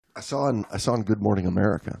I saw on Good Morning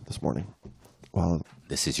America this morning. Well,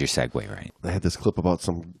 this is your segue, right? They had this clip about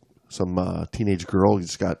some teenage girl who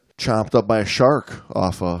just got chomped up by a shark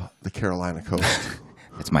off the Carolina coast.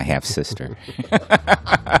 That's my half sister.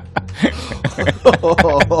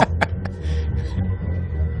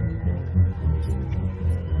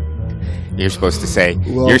 You're supposed to say.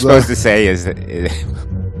 Well, you're supposed to say is.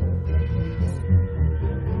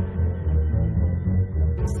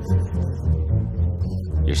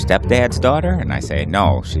 Your stepdad's daughter? And I say,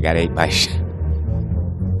 no, she got ate by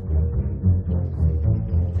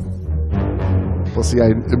Well, see,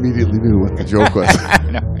 I immediately knew what the joke was.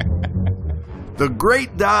 The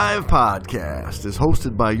Great Dive Podcast is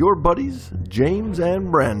hosted by your buddies, James and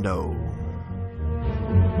Brando.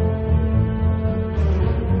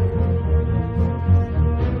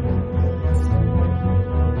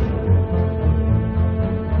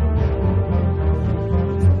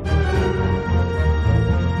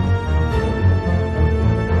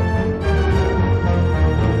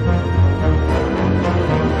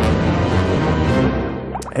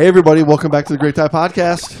 Hey, everybody. Welcome back to the Great Dive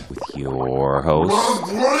Podcast. With your host,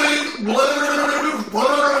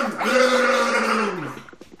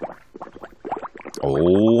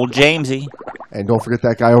 old Jamesy. And don't forget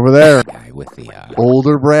that guy over there. Guy with the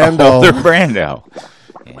older Brando. Older Brando.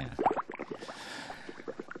 Yeah.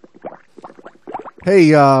 Hey,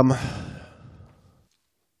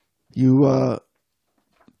 you,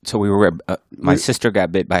 So we were, my sister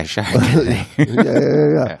got bit by a shark.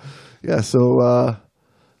 Yeah, so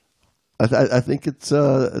I think it's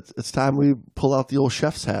time we pull out the old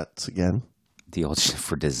chef's hats again. The old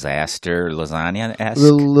for disaster lasagna-esque? A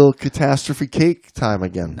little catastrophe cake time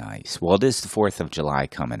again. Nice. Well, it is the 4th of July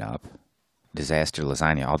coming up. Disaster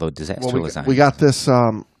lasagna, although lasagna. We got this,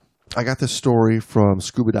 I got this story from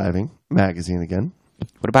Scuba Diving magazine again.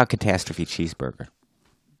 What about catastrophe cheeseburger?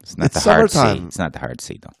 It's not it's the hard summertime. C. It's not the hard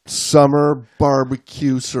C, though. Summer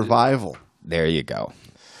barbecue survival. There you go.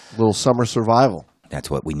 Little summer survival. That's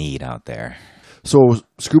what we need out there. So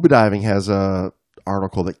Scuba Diving has a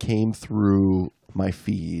article that came through my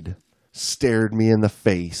feed, stared me in the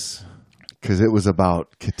face, because it was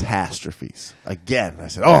about catastrophes. Again, I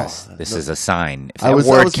said, yes, this is a sign. If that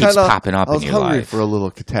word keeps popping up in your life. I was hungry for a little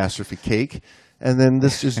catastrophe cake, and then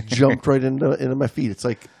this just jumped right into my feed. It's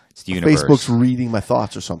like Facebook's reading my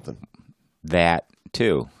thoughts or something. That,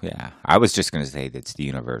 too, yeah. I was just going to say that it's the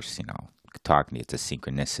universe, talking to you. It's a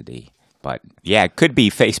synchronicity. But, yeah, it could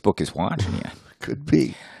be Facebook is watching you. Could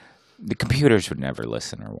be. The computers would never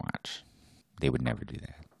listen or watch. They would never do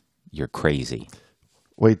that. You're crazy.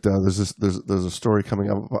 Wait, there's a story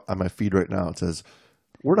coming up on my feed right now. It says,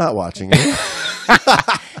 we're not watching it.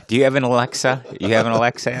 Do you have an Alexa? You have an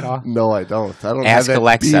Alexa at all? No, I don't. Ask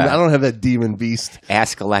Alexa. I don't have that demon beast.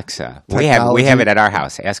 Ask Alexa. We have it at our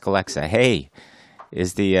house. Ask Alexa. Hey,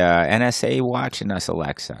 is the NSA watching us,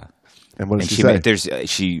 Alexa? And what does she say?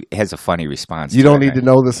 She has a funny response. You don't need to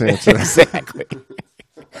know this answer. Exactly.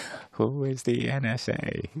 Who is the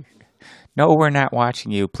NSA? No, we're not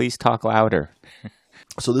watching you. Please talk louder.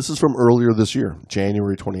 So this is from earlier this year,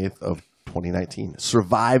 January 28th of 2019.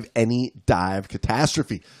 Survive any dive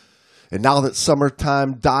catastrophe. And now that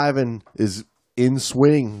summertime diving is in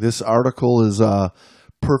swing, this article is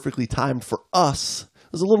perfectly timed for us.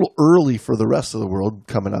 It was a little early for the rest of the world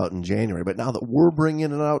coming out in January, but now that we're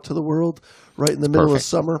bringing it out to the world right in the middle of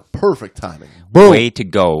summer, perfect timing. Boom. Way to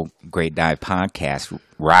go, Great Dive Podcast,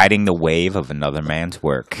 riding the wave of another man's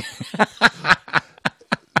work.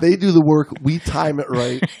 They do the work, we time it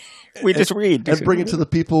right. We just read and bring it to the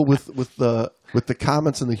people with the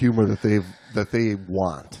comments and the humor that they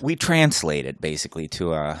want. We translate it basically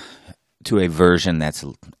to a version that's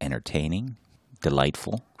entertaining,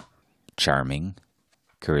 delightful, charming,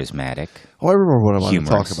 charismatic. Oh, I remember what I wanted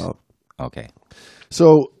humorous. To talk about. Okay.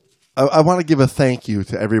 So I want to give a thank you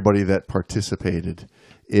to everybody that participated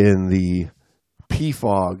in the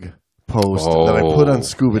PFOG post that I put on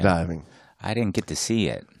Scuba Diving. I didn't get to see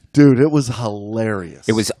it. Dude, it was hilarious.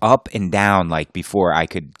 It was up and down like before I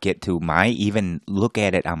could get to even look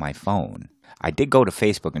at it on my phone. I did go to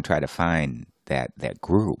Facebook and try to find that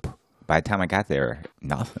group. By the time I got there,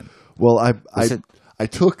 nothing. Well, I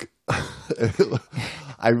took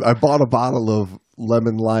I bought a bottle of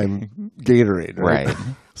lemon lime Gatorade, right?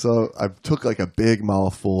 So I took like a big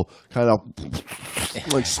mouthful, kind of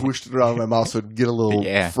like swished it around my mouth so it'd get a little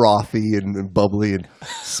frothy and bubbly, and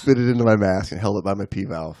spit it into my mask and held it by my pee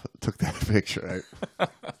valve. Took that picture, right?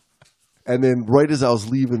 And then right as I was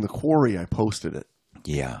leaving the quarry, I posted it.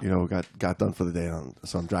 Yeah. Got done for the day,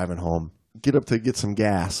 so I'm driving home. Get up to get some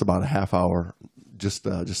gas about a half hour just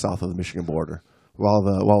south of the Michigan border. while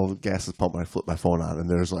the gas is pumping, I flip my phone on, and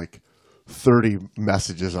there's like 30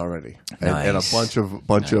 messages already, and a bunch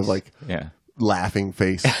of like laughing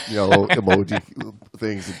face, emoji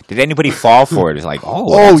things. Did anybody fall for it? It's like,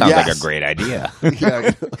 that sounds like a great idea.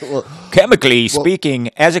 Well, Chemically speaking,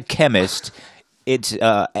 as a chemist, it's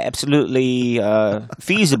absolutely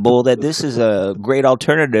feasible that this is a great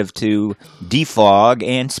alternative to defog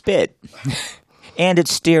and spit. And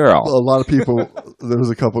it's sterile. A lot of people, there was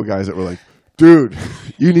a couple of guys that were like, dude,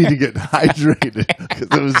 you need to get hydrated, because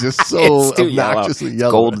it was just so obnoxiously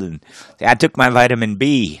yellow. Golden. I took my vitamin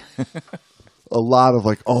B. A lot of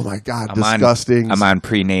like, oh my God, disgusting. I'm on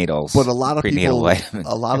prenatals. But a lot of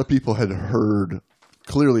people had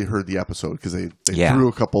clearly heard the episode, because they threw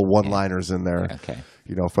a couple one-liners in there,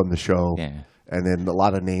 from the show. Yeah. And then a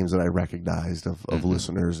lot of names that I recognized of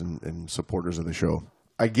listeners and supporters of the show.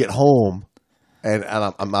 I get home, and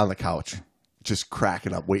I'm on the couch, just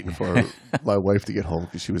cracking up, waiting for my wife to get home,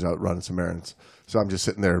 because she was out running some errands. So I'm just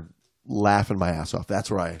sitting there laughing my ass off. That's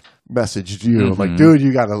where I messaged you. I'm like, dude,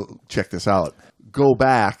 you got to check this out. Go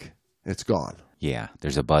back. It's gone. Yeah,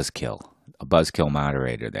 there's a buzzkill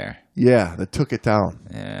moderator there. Yeah, that took it down.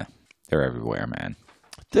 Yeah, they're everywhere, man.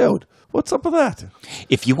 Dude, what's up with that?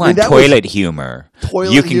 If you want toilet humor,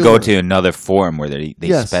 you can go to another forum where they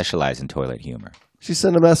specialize in toilet humor. She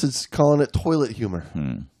sent a message calling it toilet humor.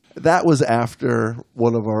 That was after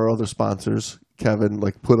one of our other sponsors, Kevin,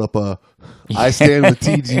 put up a I stand with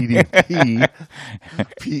TGDP,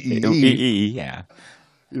 PEE. Yeah.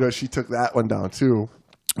 She took that one down too.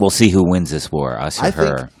 We'll see who wins this war, us or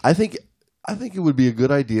her. I think it would be a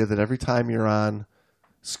good idea that every time you're on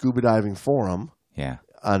Scuba Diving Forum,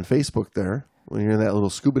 on Facebook there, when you're in that little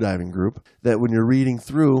scuba diving group, that when you're reading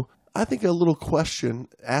through, I think asking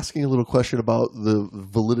a little question about the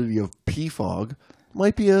validity of PFOG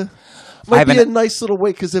might be a nice little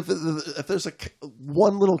way, because if there's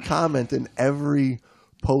one little comment in every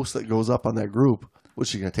post that goes up on that group,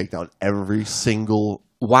 what's she going to take down every single?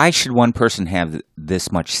 Why should one person have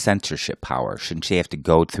this much censorship power? Shouldn't she have to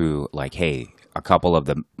go through, hey, a couple of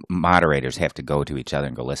the moderators have to go to each other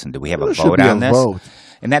and go, listen, do we have a vote on this? Vote.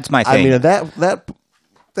 And that's my thing. I mean,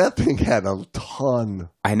 that thing had a ton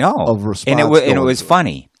of response. And it was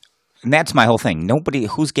funny. And that's my whole thing. Nobody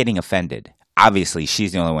who's getting offended. Obviously,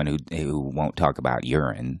 she's the only one who won't talk about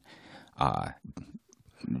urine.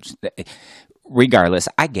 Regardless,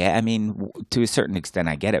 to a certain extent,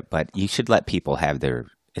 I get it, but you should let people have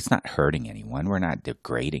it's not hurting anyone. We're not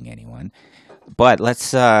degrading anyone. But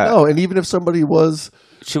let's... no, and even if somebody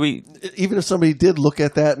even if somebody did look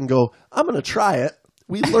at that and go, I'm going to try it,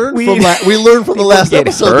 we learned from the last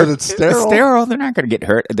episode that it's sterile. It's sterile. They're not going to get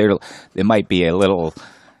hurt. They might be a little,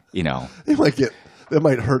 They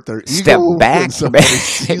might hurt their ego. Step back. When somebody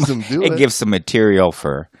sees them do it. It gives some material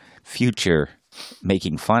for future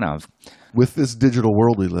making fun of. With this digital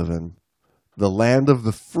world we live in, the land of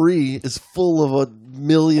the free is full of a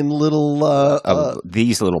million little...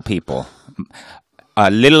 these little people.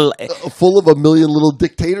 Full of a million little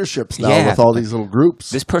dictatorships now with all these little groups.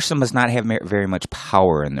 This person must not have very much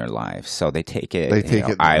power in their lives, so they take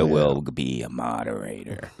it. I will be a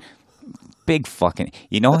moderator. Big fucking...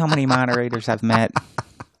 You know how many moderators I've met?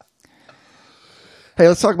 Hey,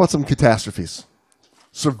 let's talk about some catastrophes.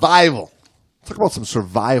 Survival. Let's talk about some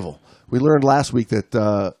survival. We learned last week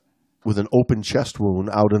that with an open chest wound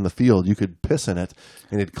out in the field, you could piss in it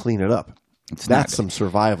and it'd clean it up. That's some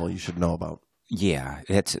survival you should know about. Yeah,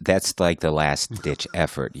 that's like the last ditch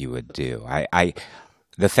effort you would do.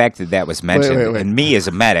 The fact that was mentioned, wait. and me as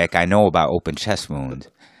a medic, I know about open chest wounds.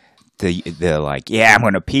 They're like, yeah, I'm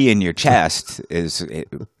going to pee in your chest,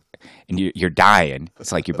 and you're dying.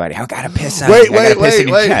 It's like your buddy, I got to piss on you.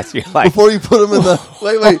 Wait. Chest. You're like, before you put him in the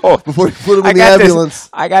before you put him in the ambulance.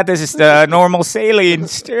 I got this normal saline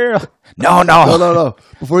sterile. No.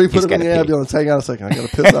 Before you put him in the ambulance, hang on a second. I got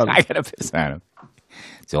to piss on him. I got to piss on him.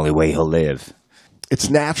 It's the only way he'll live. It's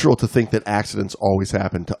natural to think that accidents always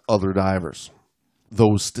happen to other divers.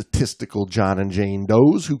 Those statistical John and Jane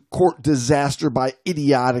Does who court disaster by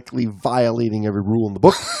idiotically violating every rule in the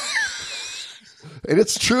book. And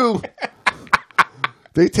it's true.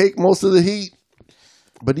 They take most of the heat.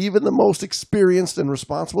 But even the most experienced and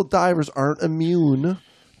responsible divers aren't immune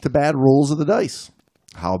to bad rolls of the dice.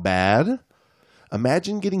 How bad?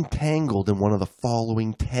 Imagine getting tangled in one of the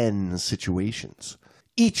following 10 situations,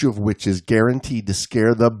 each of which is guaranteed to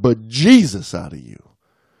scare the bejesus out of you.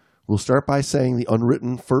 We'll start by saying the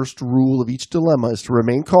unwritten first rule of each dilemma is to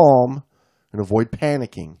remain calm and avoid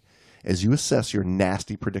panicking as you assess your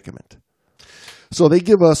nasty predicament. So they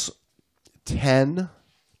give us 10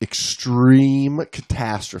 extreme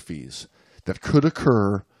catastrophes that could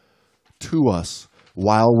occur to us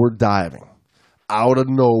while we're diving, out of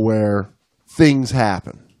nowhere, things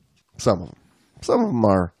happen. Some of them. Some of them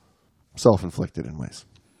are self-inflicted in ways.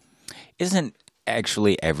 Isn't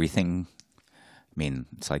actually everything, I mean,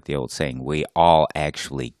 it's like the old saying, we all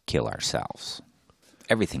actually kill ourselves.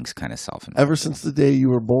 Everything's kind of self-inflicted. Ever since the day you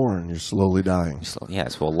were born, you're slowly dying.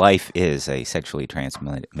 Yes, well, life is a sexually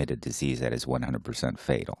transmitted disease that is 100%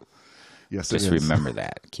 fatal. Yes, Just remember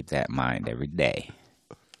that. Keep that in mind every day.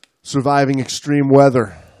 Surviving extreme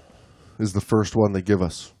weather is the first one they give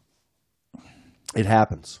us. It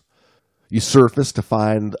happens. You surface to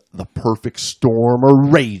find the perfect storm or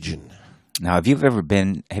raging. Now, have you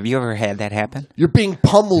ever had that happen? You're being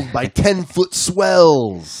pummeled by 10-foot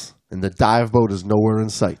swells, and the dive boat is nowhere in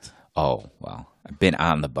sight. Oh, well, I've been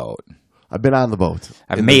on the boat. I've been on the boat.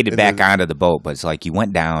 I've made it back onto the boat, but it's like you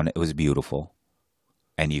went down, it was beautiful,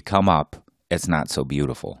 and you come up, it's not so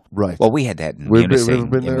beautiful. Right. Well, we had that in We've Munising.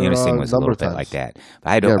 been there, Munising was a little bit times. like that. But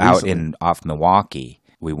I had off Milwaukee,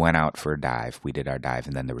 we went out for a dive. We did our dive,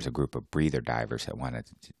 and then there was a group of breather divers that wanted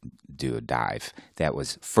to do a dive that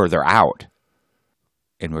was further out.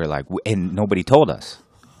 And we were like, and nobody told us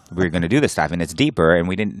we were going to do this dive, and it's deeper, and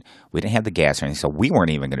we didn't have the gas or anything, so we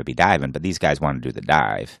weren't even going to be diving. But these guys wanted to do the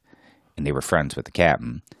dive, and they were friends with the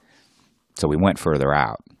captain, so we went further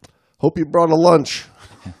out. Hope you brought a lunch.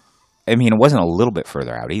 I mean, it wasn't a little bit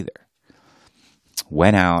further out either.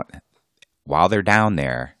 Went out. While they're down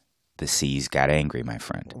there, the seas got angry, my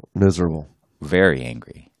friend. Miserable. Very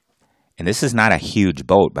angry. And this is not a huge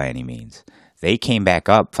boat by any means. They came back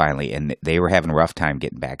up finally, and they were having a rough time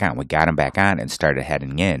getting back on. We got them back on and started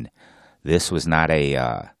heading in. This was not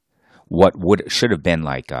a should have been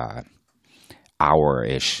like a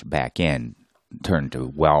hour-ish back in, turned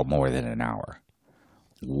to well more than an hour.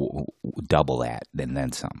 Double that, and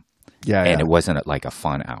then some. Yeah, and it wasn't like a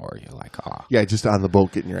fun hour. You're like, oh. Yeah, just on the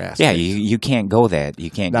boat getting your ass. Yeah, you can't go that. You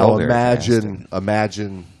can't now go there.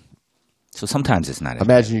 Imagine. So sometimes it's not.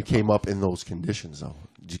 Imagine you came up in those conditions, though.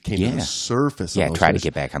 You came to the surface. Yeah, try to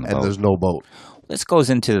get back on the boat. And there's no boat. This goes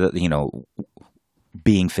into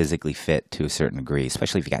being physically fit to a certain degree,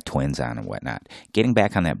 especially if you got twins on and whatnot. Getting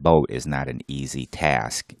back on that boat is not an easy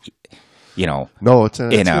task. No, it's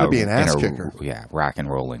going to be an ass kicker. Yeah, rock and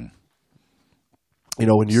rolling.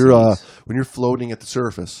 When you're floating at the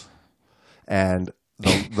surface, and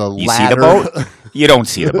the you ladder, see the boat? You don't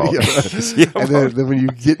see the boat. And then when you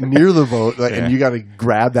get near the boat, and you got to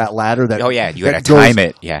grab that ladder. You got to time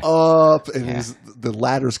it. Yeah, up, and the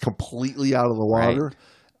ladder's completely out of the water. Right.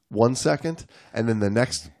 1 second, and then the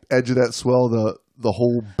next edge of that swell, the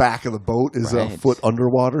whole back of the boat is a foot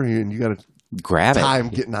underwater, and you got to grab time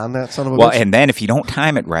getting on that son of a bitch. Well, and then if you don't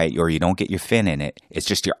time it right, or you don't get your fin in it, it's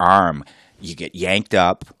just your arm. You get yanked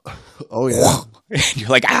up. Oh, yeah. You're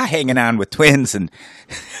like, hanging on with twins, and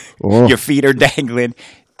your feet are dangling.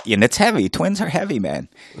 And it's heavy. Twins are heavy, man.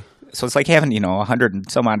 So it's like having, 100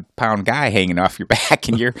 and some odd pound guy hanging off your back,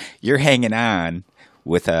 and you're hanging on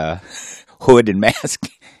with a hood and mask.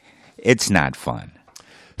 It's not fun.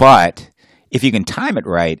 But if you can time it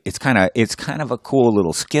right, it's kind of a cool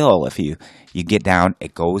little skill. If you get down,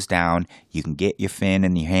 it goes down, you can get your fin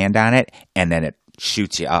and your hand on it, and then it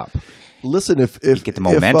shoots you up. Listen, if you get the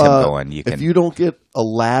momentum going, you can. If you don't get a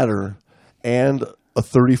ladder and a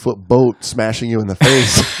 30-foot boat smashing you in the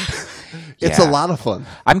face, it's a lot of fun.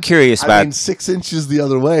 I'm curious about 6 inches the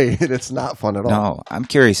other way, and it's not fun at all. No, I'm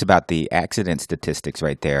curious about the accident statistics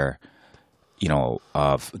right there.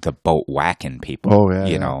 Of the boat whacking people. Oh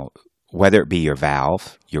yeah. Whether it be your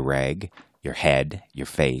valve, your reg, your head, your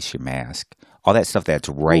face, your mask, all that stuff that's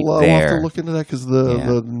right there. We'll have to look into that because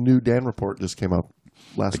the new Dan report just came out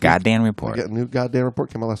last week. The goddamn report. The new goddamn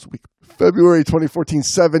report came out last week. February 2014,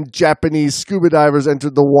 7 Japanese scuba divers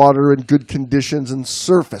entered the water in good conditions and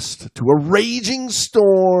surfaced to a raging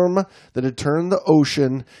storm that had turned the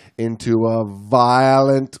ocean into a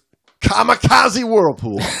violent kamikaze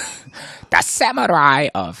whirlpool. The samurai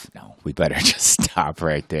of... No, we better just stop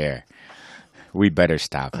right there. We better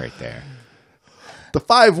stop right there. The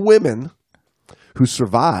 5 women who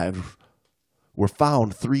survived were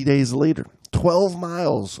found 3 days later, 12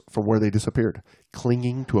 miles from where they disappeared,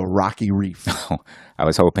 clinging to a rocky reef. I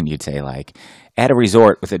was hoping you'd say, like, at a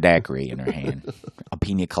resort with a daiquiri in her hand. A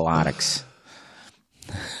pina coladics.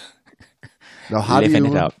 Now, how living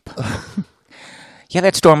it up. Yeah,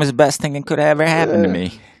 that storm was the best thing that could have ever happened to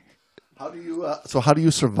me. How do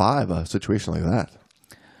you survive a situation like that?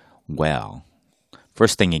 Well,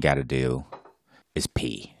 first thing you got to do is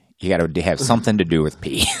pee. You got to have something to do with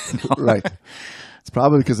pee. Right. It's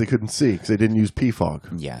probably because they couldn't see, because they didn't use pee fog.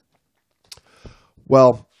 Yeah.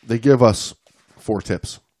 Well, they give us 4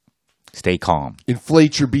 tips. Stay calm.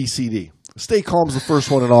 Inflate your BCD. Stay calm's the first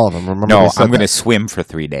one in all of them. Remember No, we said I'm going to that. swim for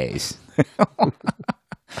 3 days.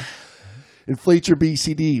 Inflate your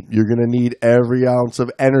BCD. You're going to need every ounce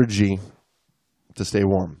of energy to stay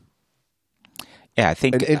warm. Yeah, I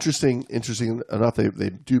think... And interesting enough, they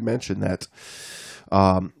do mention that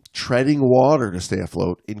treading water to stay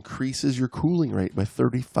afloat increases your cooling rate by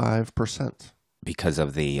 35%. because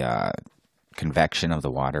of the convection of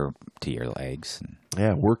the water to your legs.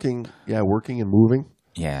 Yeah, working and moving.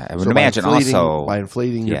 Yeah, I would So imagine also... by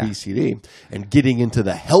inflating your Yeah. BCD and getting into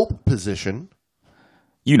the help position.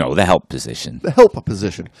 You know, the help position. The help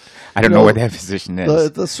position. I don't know what that position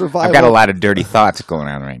is. The survival. I've got a lot of dirty thoughts going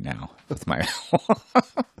on right now with my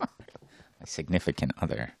my significant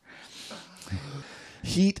other.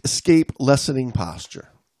 Heat escape lessening posture.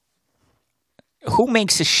 Who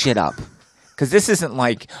makes this shit up? Because this isn't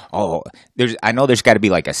like, I know there's got to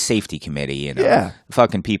be like a safety committee and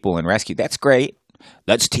fucking people in rescue. That's great.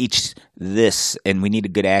 Let's teach this, and we need a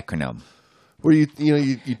good acronym. Where you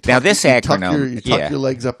tuck, Now this acronym, you tuck your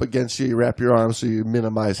legs up against you wrap your arms so you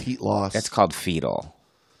minimize heat loss. That's called fetal.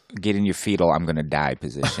 Get in your fetal, I'm going to die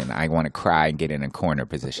position. I want to cry and get in a corner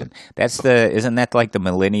position. Isn't that like the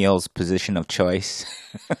millennials' position of choice?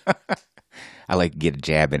 I like to get a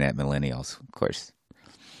jab in at millennials, of course.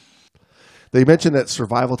 They mentioned that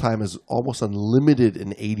survival time is almost unlimited in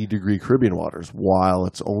 80-degree Caribbean waters, while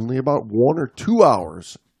it's only about 1 or 2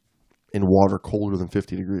 hours in water colder than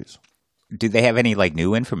 50 degrees. Do they have any like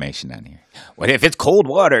new information on here? What if it's cold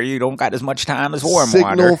water? You don't got as much time as warm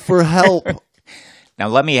water. Signal for help. Now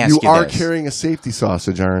let me ask you this. You are carrying a safety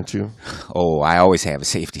sausage, aren't you? Oh, I always have a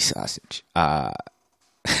safety sausage. That's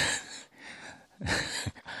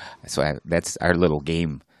our little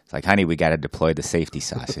game. It's like, honey, we got to deploy the safety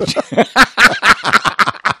sausage.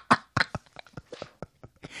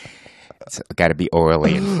 It's got to be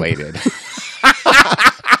orally inflated.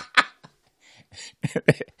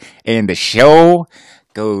 And the show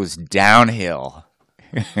goes downhill.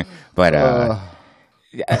 But I'm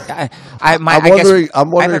I'm wondering if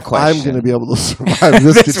I'm going to be able to survive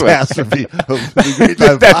this catastrophe of the Great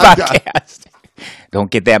Dive podcast.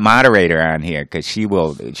 Don't get that moderator on here because she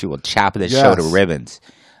will chop this show to ribbons.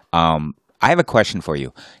 I have a question for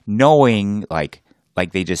you. Knowing like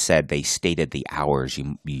they just said, they stated the hours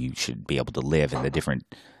you should be able to live in the different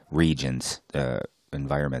regions,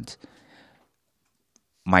 environments.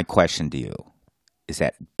 My question to you, is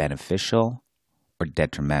that beneficial or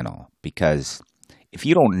detrimental? Because if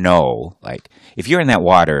you don't know, like if you're in that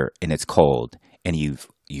water and it's cold and you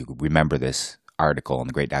remember this article on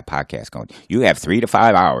the Great Dive Podcast going, you have 3 to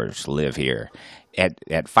 5 hours to live here.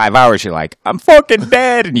 At 5 hours, you're like, I'm fucking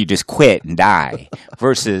dead, and you just quit and die.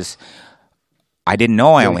 Versus, I didn't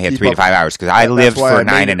know I only had 3 to 5 hours because I lived for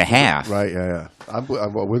 9.5. Right, yeah. I'm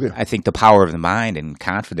with you. I think the power of the mind and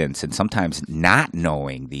confidence and sometimes not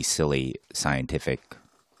knowing these silly scientific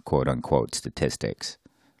quote-unquote statistics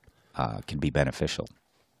can be beneficial.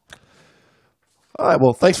 All right,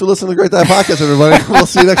 well, thanks for listening to the Great Dive Podcast, everybody. We'll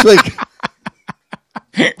see you next week.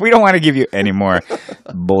 We don't want to give you any more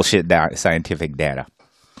bullshit scientific data.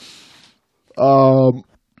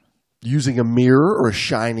 Using a mirror or a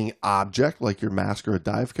shining object like your mask or a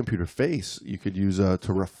dive computer face, you could use to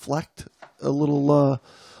reflect a little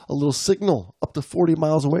signal up to 40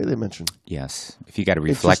 miles away, they mentioned. Yes. If you got a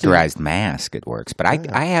reflectorized mask, it works. But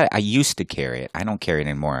I used to carry it. I don't carry it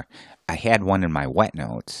anymore. I had one in my wet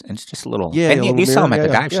notes, and it's just a little... Yeah, and you saw them at the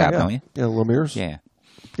dive shop, don't you? Yeah, little mirrors. Yeah.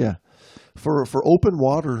 Yeah. For open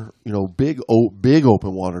water, big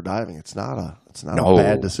open water diving, it's not a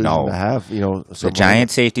bad decision to have. The giant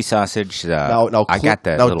safety sausage. I got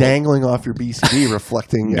that. Now dangling off your BCD,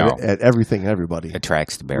 reflecting at everything and everybody.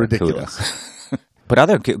 Attracts the barracuda. Ridiculous. But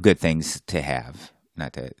other good things to have.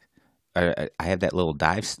 Not that I have that little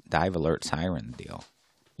dive alert siren deal.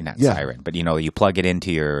 Not siren, but you plug it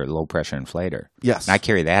into your low pressure inflator. Yes. And I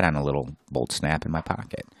carry that on a little bolt snap in my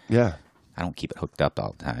pocket. Yeah. I don't keep it hooked up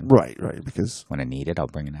all the time. Right, because when I need it, I'll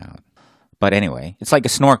bring it out. But anyway, it's like a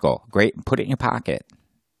snorkel. Great, put it in your pocket.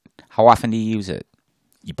 How often do you use it?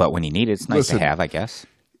 But when you need it, it's nice to have, I guess.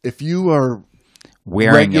 If you are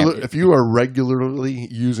if you are regularly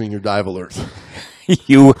using your dive alert,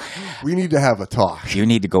 we need to have a talk. You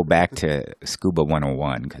need to go back to Scuba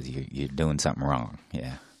 101 because you're doing something wrong.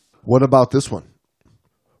 Yeah. What about this one?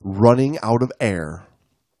 Running out of air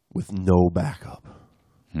with no backup.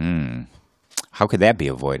 How could that be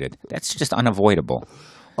avoided? That's just unavoidable.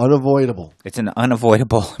 Unavoidable. It's an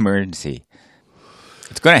unavoidable emergency.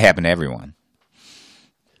 It's going to happen to everyone.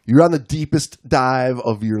 You're on the deepest dive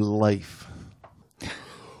of your life.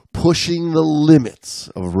 Pushing the limits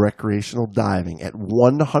of recreational diving at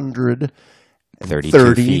 100 and 32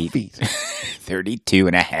 30 feet. 32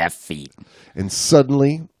 and a half feet. And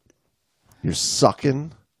suddenly, you're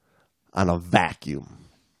sucking on a vacuum.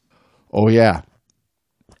 Oh, yeah.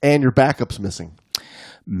 And your backup's missing.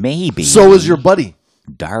 Maybe. So is your buddy.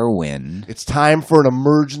 Darwin. It's time for an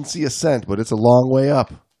emergency ascent, but it's a long way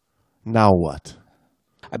up. Now what?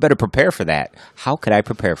 I better prepare for that. How could I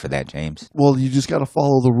prepare for that, James? Well, you just got to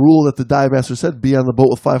follow the rule that the dive master said, be on the boat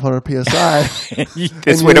with 500 PSI.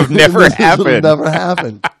 This would have never happened. This would have never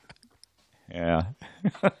happened. Yeah.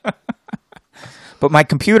 But my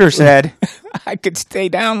computer said I could stay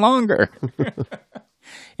down longer.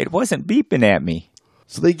 It wasn't beeping at me.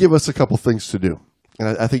 So they give us a couple things to do.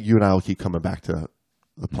 And I think you and I will keep coming back to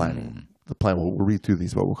the planning. The plan, we'll read through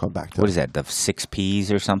these, but we'll come back to it. What is that, the 6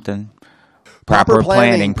 Ps or something? Proper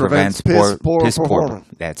planning prevents piss poor performance.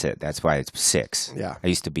 That's it. That's why it's 6. Yeah. I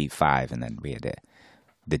used to be 5, and then we had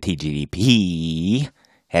the TGDP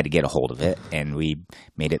had to get a hold of it, and we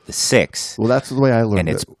made it the 6. Well, that's the way I learned it. And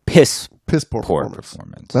it's piss poor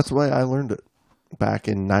performance. That's the way I learned it back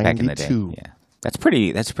in 92. Back in the day, yeah. That's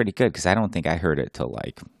pretty good, because I don't think I heard it till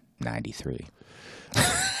like 93.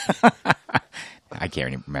 I can't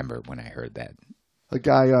even remember when I heard that. A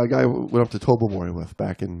guy went up to Tobermory with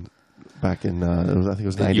back in I think it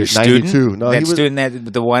was 92. Student? No,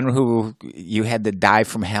 student, the one who you had to dive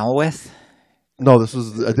from hell with? No, this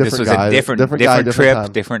was a different guy. Different guy, trip,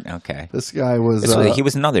 time. different. Okay, this guy was. He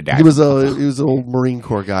was another diver. He was an old Marine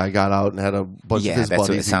Corps guy. Got out and had a bunch of his buddies.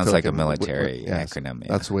 Yeah, it sounds like a military acronym. Yeah.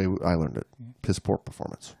 That's the way I learned it. Piss poor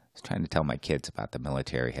performance. I was trying to tell my kids about the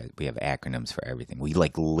military. We have acronyms for everything. We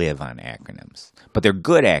live on acronyms, but they're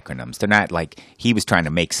good acronyms. They're not like he was trying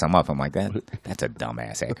to make some up. I'm like that's a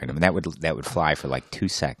dumbass acronym. That would fly for like 2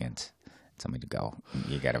 seconds. Somebody to go.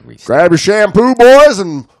 You got to restart. Grab your shampoo, boys,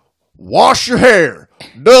 and wash your hair.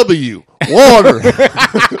 W, water.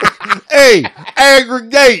 A,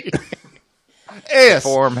 aggregate. S,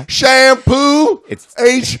 Form. Shampoo.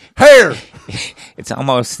 H, hair. It's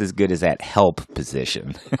almost as good as that help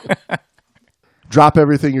position. Drop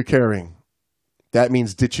everything you're carrying. That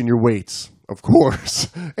means ditching your weights, of course,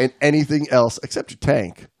 and anything else except your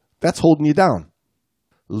tank. That's holding you down.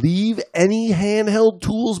 Leave any handheld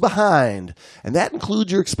tools behind, and that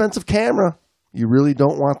includes your expensive camera. You really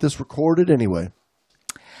don't want this recorded anyway.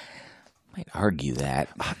 Might argue that.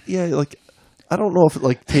 Yeah, I don't know if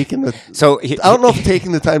taking the I don't know if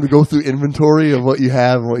taking the time to go through inventory of what you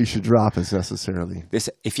have and what you should drop is necessarily.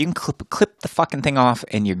 If you can clip the fucking thing off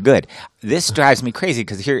and you're good. This drives me crazy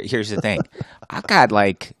because here's the thing. I got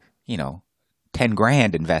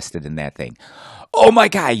 $10,000 invested in that thing. Oh my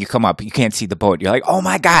God, you come up, you can't see the boat. You're like, oh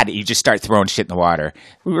my God, you just start throwing shit in the water.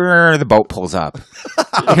 The boat pulls up.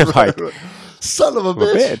 You're like, son of a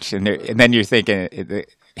bitch. And then you're thinking,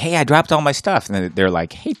 hey, I dropped all my stuff. And they're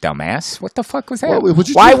like, hey, dumbass, what the fuck was that?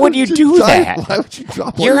 Why would you do that? Why would you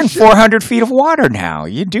drop all You're your in shit? 400 feet of water now.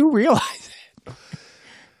 You do realize it.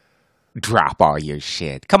 Drop all your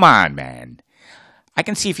shit. Come on, man. I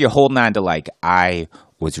can see if you're holding on to I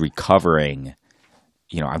was recovering.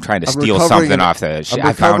 I'm trying to steal something off the ship.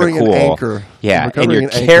 I found it cool. Anchor. Yeah, and you're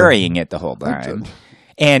carrying it the whole time.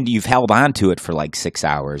 And you've held on to it for 6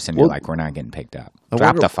 hours, and you're like, we're not getting picked up.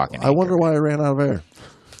 Drop the fucking anchor. I wonder why I ran out of air.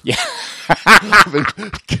 Yeah. I've been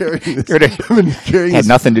carrying this. Had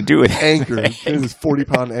nothing to do with it. Anchor. This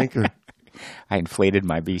 40-pound anchor. I inflated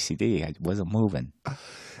my BCD. I wasn't moving.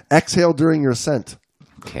 Exhale during your ascent.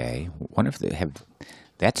 Okay. Wonder if they have...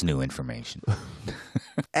 That's new information.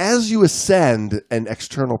 As you ascend and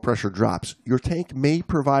external pressure drops, your tank may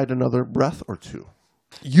provide another breath or two.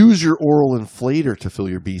 Use your oral inflator to fill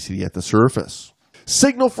your BCD at the surface.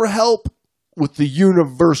 Signal for help with the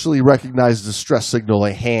universally recognized distress signal,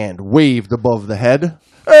 a hand waved above the head.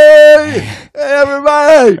 Hey,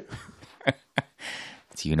 everybody!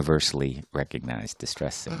 It's universally recognized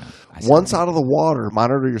distress signal. Once out of the water,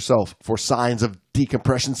 monitor yourself for signs of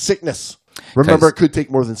decompression sickness. Remember, it could take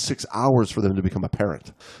more than 6 hours for them to become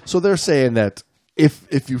apparent. So they're saying that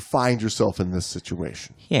if you find yourself in this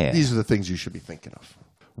situation, these are the things you should be thinking of.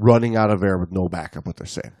 Running out of air with no backup, what they're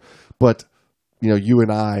saying. But, you and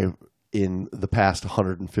I, in the past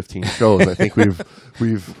 115 shows, I think we've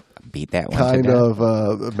beat that one kind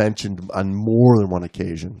of mentioned on more than one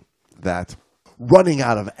occasion that running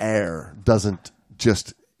out of air doesn't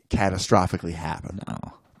just catastrophically happen. No.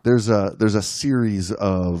 There's a series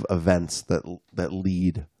of events that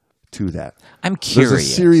lead to that. I'm curious. There's a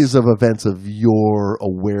series of events of your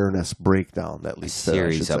awareness breakdown that leads to that. A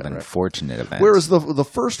series of unfortunate events. Whereas the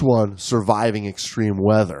first one, surviving extreme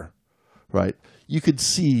weather, right? You could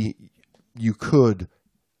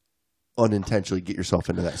unintentionally get yourself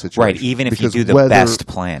into that situation. Right, even if you do the best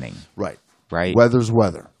planning. Right. right? Weather's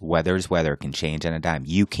weather. Weather's weather can change on a dime.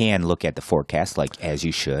 You can look at the forecast as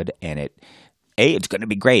you should, and it's going to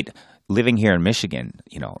be great. Living here in Michigan,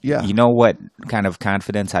 Yeah. you know what kind of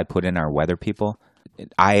confidence I put in our weather people?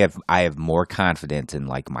 I have more confidence in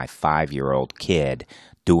like my 5-year-old kid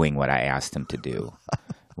doing what I asked him to do.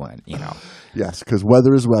 Yes, because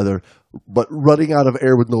weather is weather, but running out of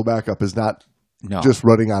air with no backup is not just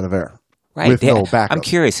running out of air. Right. With no backup. I'm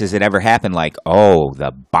curious, has it ever happened like,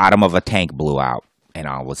 the bottom of a tank blew out and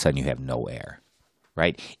all of a sudden you have no air,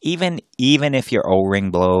 right? Even if your O-ring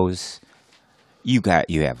blows, you have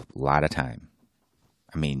a lot of time.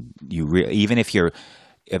 I mean, even if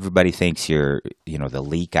everybody thinks you're, the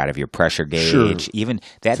leak out of your pressure gauge, even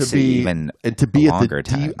that's even to be a longer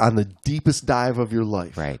time. On the deepest dive of your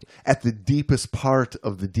life, right? At the deepest part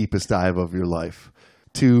of the deepest dive of your life,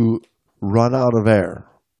 to run out of air.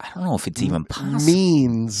 I don't know if it's even possible.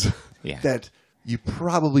 Means that you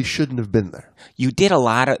probably shouldn't have been there. You did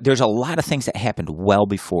there's a lot of things that happened well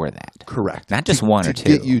before that. Correct. Not just one or two.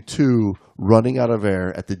 To get you to running out of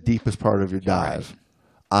air at the deepest part of your dive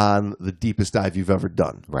on the deepest dive you've ever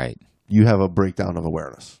done. Right. You have a breakdown of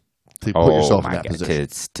awareness to put yourself in that position.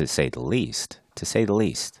 To say the least. To say the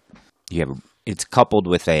least. It's coupled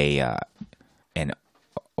with an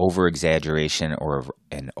over-exaggeration or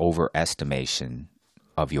an overestimation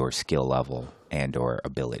of your skill level and or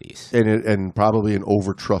abilities. And probably an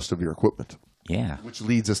over-trust of your equipment. Yeah. Which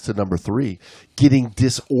leads us to number 3, getting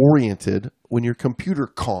disoriented when your computer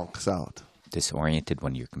conks out. Disoriented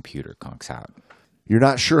when your computer conks out. You're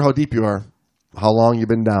not sure how deep you are, how long you've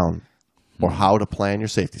been down, or how to plan your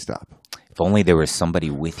safety stop. If only there was somebody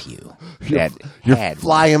with you that you're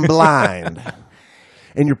flying blind.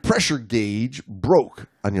 And your pressure gauge broke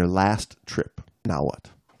on your last trip. Now what?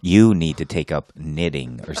 You need to take up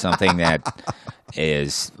knitting or something that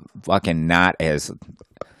is fucking not as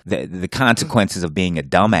the consequences of being a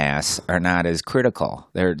dumbass are not as critical.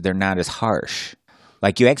 They're not as harsh.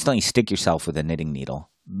 Like you accidentally stick yourself with a knitting needle.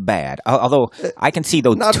 Bad. Although I can see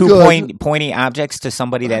those pointy objects to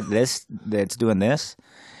somebody that's doing this.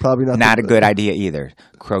 Probably not a good idea either.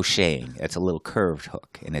 Crocheting. It's a little curved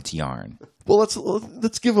hook and it's yarn. Well,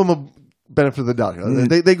 let's give them a benefit of the doubt.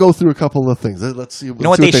 They go through a couple of things. Let's see. You know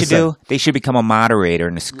what they should do? They should become a moderator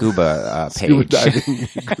in a scuba page. Diving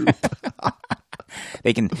group.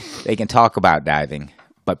 They can talk about diving,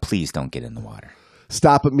 but please don't get in the water.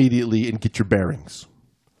 Stop immediately and get your bearings.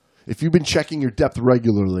 If you've been checking your depth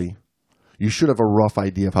regularly, you should have a rough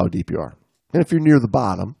idea of how deep you are. And if you're near the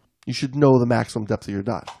bottom, you should know the maximum depth of your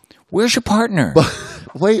dive. Where's your partner? But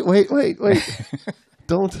wait.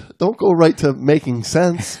 Don't go right to making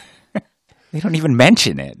sense. They don't even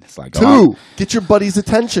mention it. It's like 2, get your buddy's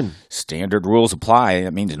attention. Standard rules apply.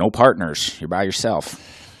 That means no partners. You're by yourself.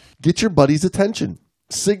 Get your buddy's attention.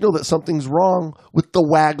 Signal that something's wrong with the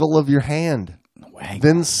waggle of your hand.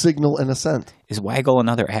 Then signal an assent. Is waggle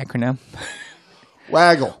another acronym?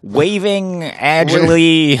 Waggle. Waving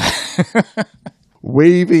agilely.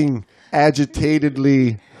 Waving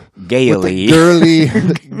agitatedly. Gaily. With the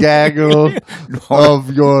girly gaggle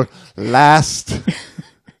of your last...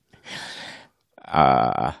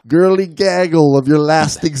 girly gaggle of your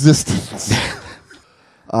last existence.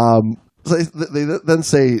 They then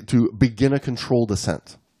say to begin a controlled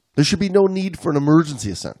ascent. There should be no need for an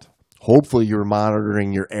emergency ascent. Hopefully you're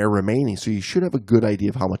monitoring your air remaining, so you should have a good idea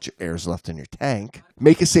of how much air is left in your tank.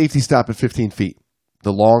 Make a safety stop at 15 feet.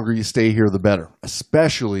 The longer you stay here, the better,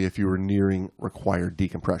 especially if you are nearing required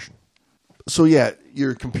decompression. So yeah,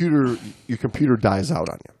 your computer dies out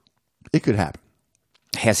on you. It could happen.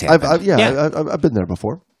 Has happened. I've been there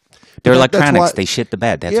before. They're electronics. They shit the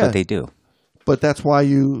bed. That's what they do. But that's why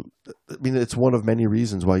it's one of many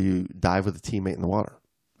reasons why you dive with a teammate in the water.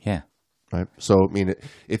 Yeah. Right. So,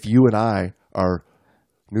 if you and I are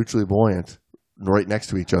neutrally buoyant right next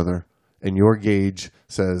to each other and your gauge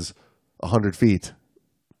says 100 feet,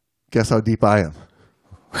 guess how deep I am?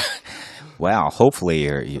 Well, hopefully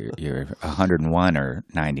you're 101 or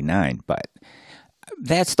 99, but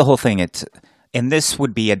that's the whole thing. And this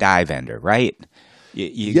would be a dive ender, right?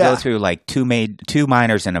 You go through like two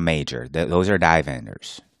minors and a major. Those are dive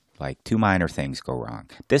enders. Like 2 minor things go wrong.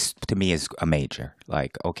 This to me is a major.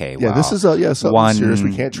 Like, okay, well, this is something serious.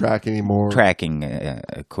 We can't track anymore. Tracking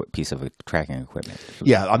piece of tracking equipment.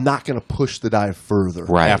 Yeah, I'm not going to push the dive further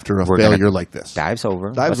after a failure like this. Dive's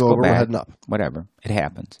over. Dive's over. We're heading up. Whatever. It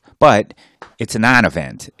happens. But it's a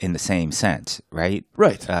non-event in the same sense, right?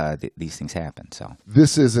 Right. These things happen. So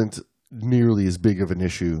this isn't nearly as big of an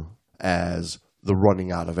issue as the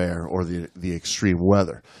running out of air or the extreme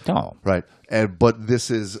weather. No. Right. But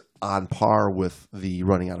this is on par with the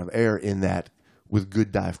running out of air in that with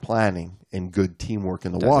good dive planning and good teamwork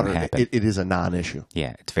in the Doesn't water, happen. it is a non-issue.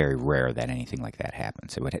 Yeah, it's very rare that anything like that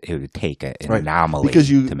happens. It would take an anomaly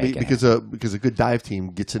to make it happen. Because a good dive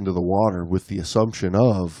team gets into the water with the assumption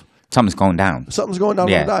of Something's going down. something's going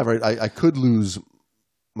down on the dive, right? I could lose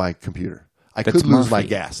my computer. I could lose my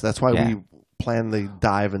gas. That's why we plan the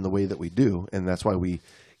dive in the way that we do, and that's why we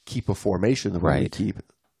keep a formation the way we keep,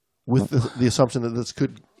 with the assumption that this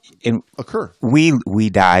could occur. We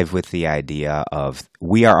dive with the idea of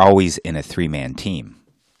we are always in a 3-man team.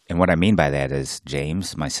 And what I mean by that is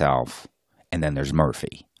James, myself, and then there's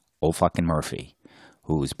Murphy. Old fucking Murphy,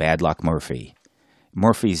 who's bad luck Murphy.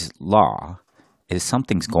 Murphy's law is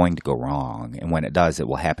something's going to go wrong, and when it does, it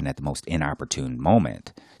will happen at the most inopportune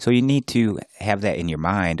moment. So you need to have that in your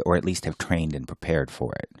mind, or at least have trained and prepared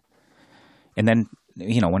for it. And then,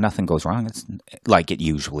 when nothing goes wrong, it's like it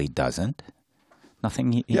usually doesn't.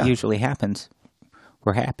 Nothing usually happens.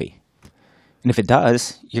 We're happy. And if it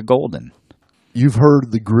does, you're golden. You've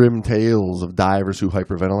heard the grim tales of divers who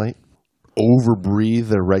hyperventilate, overbreathe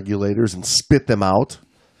their regulators and spit them out,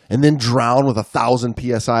 and then drown with 1,000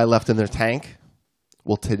 PSI left in their tank.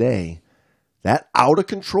 Well, today, that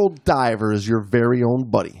out-of-control diver is your very own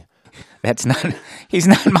buddy. He's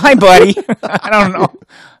not my buddy. I don't know.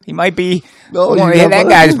 He might be that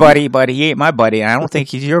guy's buddy, but he ain't my buddy. And I don't think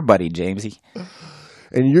he's your buddy, Jamesy.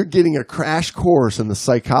 And you're getting a crash course in the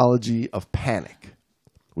psychology of panic,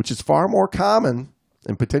 which is far more common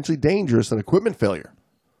and potentially dangerous than equipment failure.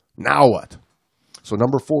 Now what? So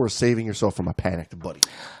number 4 is saving yourself from a panicked buddy.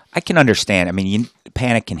 I can understand. I mean,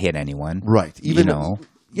 panic can hit anyone. Right. Even a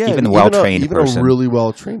well-trained person. Even a really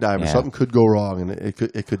well-trained diver. Yeah. Something could go wrong, and it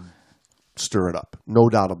could stir it up. No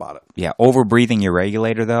doubt about it. Yeah. Over-breathing your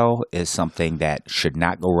regulator, though, is something that should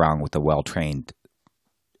not go wrong with a well-trained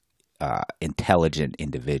intelligent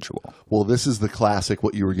individual. Well, this is the classic,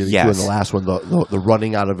 what you were getting to in the last one, the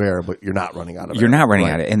running out of air, but you're not running out of air. You're not running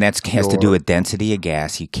out of air, and that has to do with density of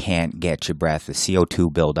gas. You can't get your breath. The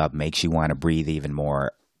CO2 buildup makes you want to breathe even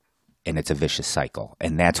more, and it's a vicious cycle.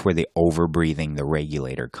 And that's where the over-breathing, the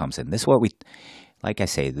regulator comes in. This is what like I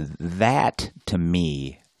say, that to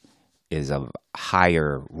me is a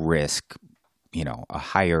higher risk, a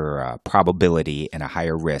higher probability and a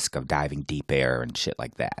higher risk of diving deep air and shit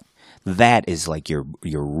like that. That is like your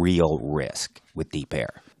real risk with deep air.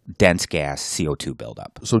 Dense gas, CO2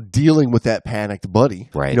 buildup. So dealing with that panicked buddy,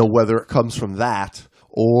 right. Whether it comes from that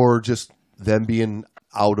or just them being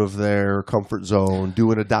out of their comfort zone,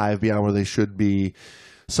 doing a dive beyond where they should be,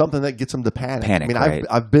 something that gets them to panic. I mean, right.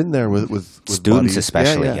 I've been there with students, buddies.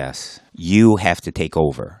 especially. Yes, you have to take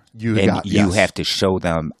over. You have to show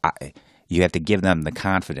them. You have to give them the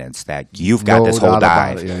confidence that you've got this whole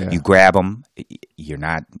dive. You grab them. You're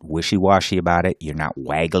not wishy-washy about it. You're not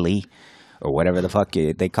waggly or whatever the fuck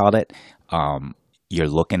they called it. You're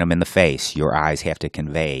looking them in the face. Your eyes have to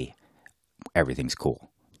convey everything's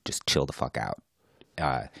cool. Just chill the fuck out.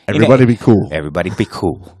 Everybody be cool. Everybody be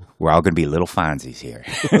cool. We're all going to be little Fonzies here.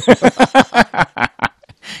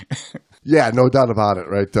 Yeah, no doubt about it,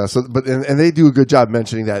 right? And they do a good job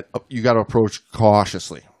mentioning that you got to approach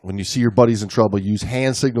cautiously. When you see your buddy's in trouble, use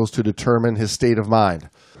hand signals to determine his state of mind.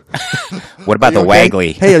 What about the okay?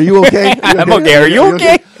 waggly? Hey, are you okay? I'm okay. Are you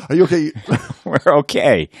okay? Are you okay? We're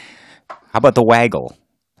okay. How about the waggle?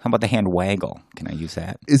 How about the hand waggle? Can I use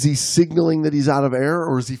that? Is he signaling that he's out of air,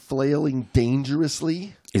 or is he flailing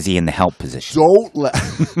dangerously? Is he in the help position?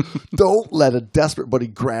 Don't let a desperate buddy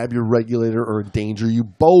grab your regulator or endanger you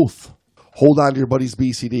both. Hold on to your buddy's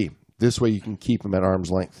BCD. This way you can keep him at arm's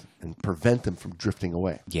length and prevent him from drifting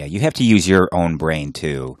away. Yeah, you have to use your own brain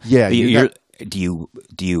too. Yeah. Do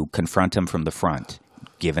you confront him from the front,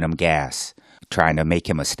 giving him gas, trying to make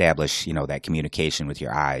him establish, that communication with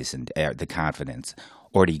your eyes and the confidence,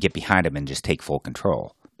 or do you get behind him and just take full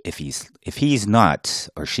control? If he's nuts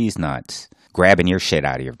or she's nuts, grabbing your shit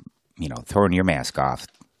out of your, throwing your mask off,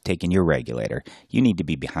 taking your regulator, you need to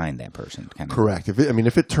be behind that person. Correct.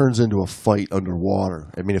 If it turns into a fight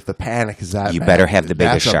underwater, if the panic is that you bad, better have the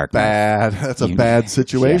biggest shark. That's a bad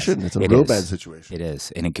situation. Yes, it's a real bad situation. It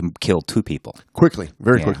is, and it can kill 2 people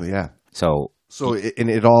very quickly. Yeah. So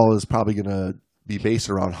it all is probably going to be based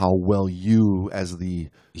around how well you, as the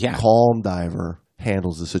calm diver,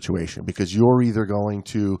 handles the situation, because you're either going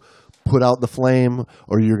to put out the flame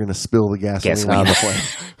or you're going to spill the gasoline on the flame.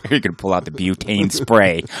 You're going to pull out the butane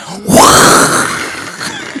spray.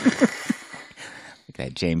 Like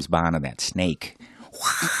that James Bond and that snake.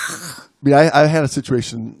 I had a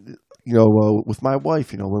situation, with my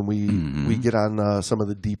wife, when we get on some of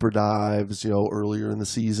the deeper dives, earlier in the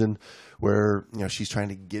season, where, she's trying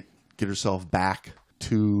to get herself back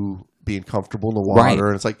to being comfortable in the water. Right.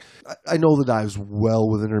 And it's like, I know the dive's well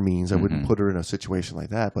within her means. I wouldn't put her in a situation like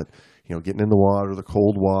that, but getting in the water, the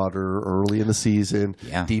cold water, early in the season,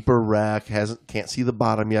 deeper wreck, can't see the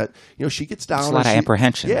bottom yet. She gets down. There's a lot of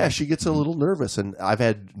apprehension. Yeah, she gets a little nervous, and I've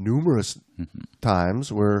had numerous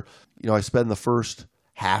times where I spend the first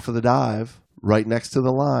half of the dive right next to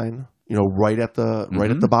the line, right at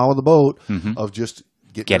the bow of the boat, of just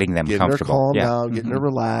getting them getting comfortable, her calm down, getting her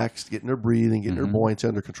relaxed, getting her breathing, getting her buoyancy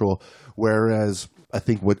under control. Whereas I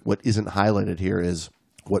think what isn't highlighted here is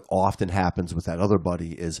what often happens with that other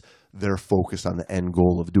buddy is they're focused on the end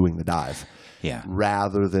goal of doing the dive,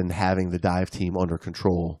 rather than having the dive team under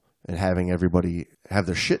control and having everybody have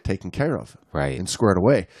their shit taken care of, and squared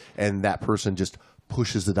away. And that person just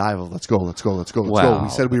pushes the dive of let's go. We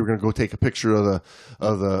said we were going to go take a picture of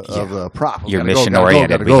the prop. You're mission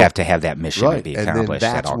oriented. We have to have that mission to be accomplished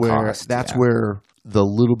at all costs. That's where the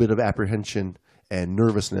little bit of apprehension and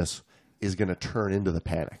nervousness is going to turn into the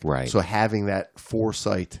panic. Right. So having that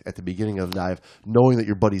foresight at the beginning of the dive, knowing that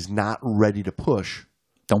your buddy's not ready to push.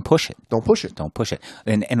 Don't push it. Don't push it. Don't push it.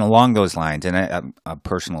 And along those lines, and a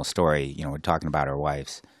personal story, we're talking about our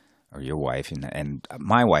wives, or your wife, and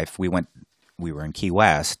my wife, we were in Key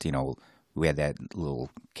West, we had that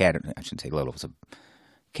little I shouldn't say little, it was a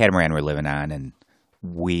catamaran we're living on, and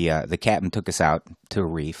the captain took us out to a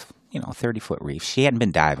reef, 30-foot reef. She hadn't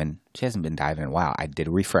been diving. She hasn't been diving in a while. I did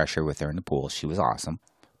a refresher with her in the pool. She was awesome.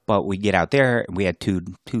 But we get out there, and we had two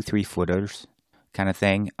 3-footers kind of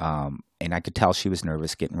thing, and I could tell she was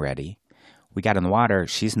nervous getting ready. We got in the water.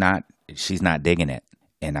 She's not digging it.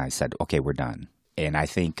 And I said, okay, we're done. And I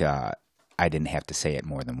think I didn't have to say it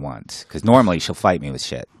more than once, because normally she'll fight me with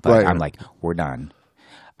shit. But I'm like, we're done.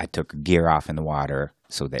 I took her gear off in the water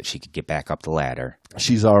so that she could get back up the ladder.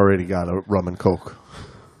 She's already got a rum and Coke.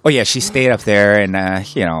 Oh, yeah, she stayed up there, and, I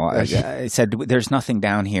said, there's nothing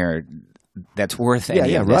down here that's worth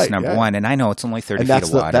any of this, number one. And I know it's only 30 feet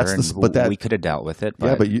of water, and we could have dealt with it.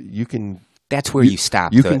 But but you can... That's where you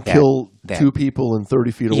stop. You can kill two people in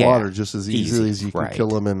 30 feet of water just as easily as you can kill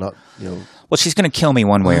them in, Well, she's going to kill me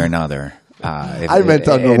one way or another. I meant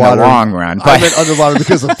underwater. In the long run. But I meant underwater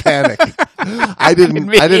because of panic. I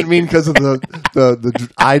didn't mean because of the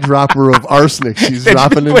eyedropper of arsenic she's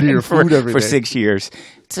dropping into your food every day. For 6 years.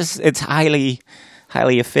 It's highly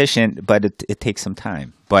efficient, but it takes some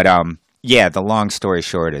time. But the long story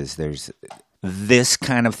short is there's this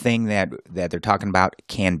kind of thing that they're talking about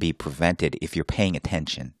can be prevented if you're paying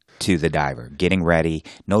attention to the diver, getting ready.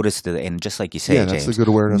 Notice and just like you say, that's James, the good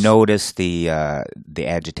awareness. Notice the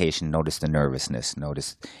agitation, notice the nervousness,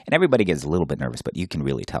 and everybody gets a little bit nervous, but you can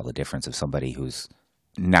really tell the difference of somebody who's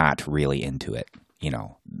not really into it.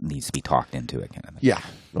 Needs to be talked into it, kind of thing. Yeah,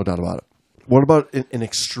 no doubt about it. What about an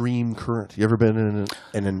extreme current? You ever been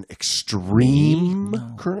in an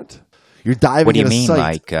extreme current? You're diving. What do you at mean, a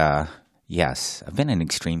site. like? Yes, I've been in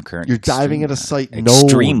extreme current. You're diving at a site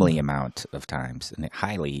extremely amount of times, and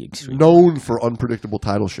highly extreme. Known for unpredictable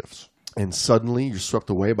tidal shifts. And suddenly you're swept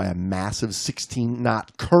away by a massive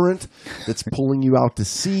 16-knot current that's pulling you out to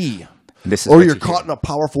sea. Or you're caught in a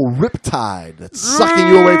powerful riptide that's sucking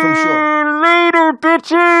you away from shore. Later,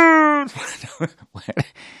 bitches!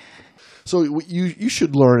 So you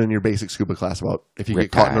should learn in your basic scuba class about if you get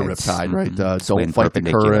caught in a riptide, right? Don't fight the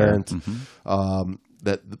current.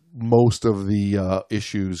 That most of the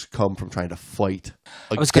issues come from trying to fight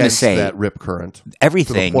against that rip current.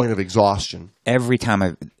 Everything. To the point of exhaustion. Every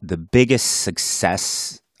time the biggest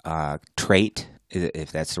success trait,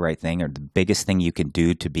 if that's the right thing, or the biggest thing you can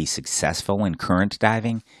do to be successful in current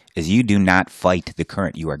diving is you do not fight the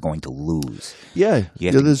current. You are going to lose. Yeah.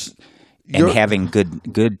 And having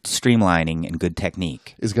good streamlining and good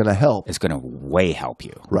technique is going to help. It's going to way help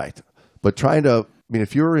you. Right. But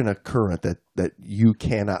if you're in a current that you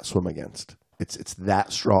cannot swim against, it's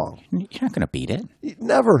that strong. You're not going to beat it.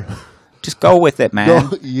 Never. Just go with it,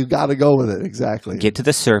 man. You got to go with it. Exactly. Get to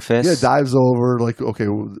the surface. Yeah, dives over. Like, okay,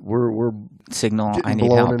 we're signal. I need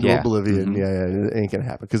blown help. Into oblivion. Mm-hmm. It ain't gonna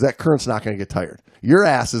happen because that current's not gonna get tired. Your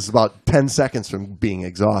ass is about 10 seconds from being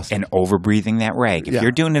exhausted and overbreathing that rag. If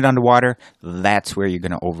you're doing it underwater, that's where you're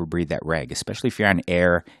gonna overbreathe that rag. Especially if you're on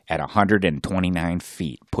air at 129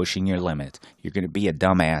 feet, pushing your limits. You're gonna be a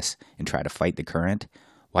dumbass and try to fight the current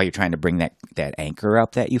while you're trying to bring that anchor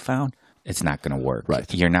up that you found. It's not going to work.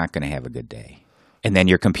 Right. You're not going to have a good day. And then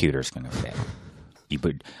your computer's going to fail. You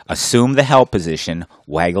would assume the help position,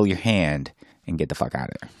 waggle your hand, and get the fuck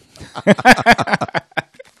out of there.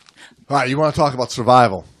 All right, you want to talk about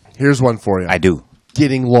survival. Here's one for you. I do.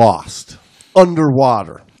 Getting lost.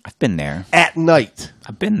 Underwater. I've been there. At night.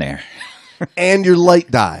 I've been there. And your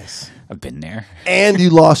light dies. I've been there. And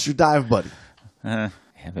you lost your dive buddy.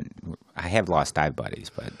 I have lost dive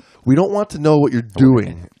buddies, but We don't want to know what you're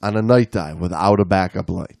doing on a night dive without a backup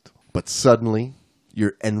light. But suddenly,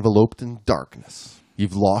 you're enveloped in darkness.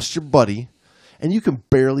 You've lost your buddy, and you can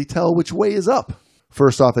barely tell which way is up.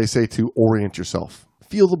 First off, they say to orient yourself.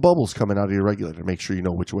 Feel the bubbles coming out of your regulator. Make sure you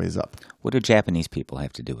know which way is up. what do Japanese people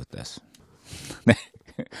have to do with this?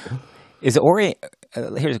 Is orient?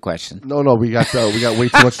 Here's a question. No, we got way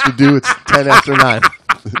too much to do. It's 10 after 9.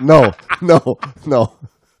 No.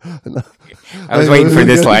 I was waiting for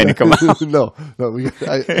this line to come out. No,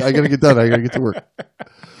 I got to get done. I got to get to work.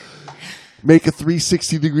 Make a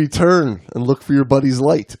 360-degree turn and look for your buddy's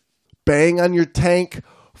light. Bang on your tank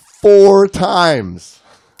 4 times.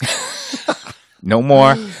 No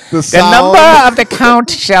more. The number of the count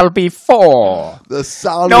shall be 4. The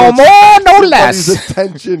sound. No more, no less.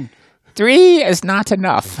 Attention. 3 is not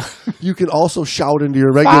enough. You can also shout into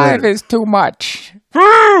your regulator. 5 is too much.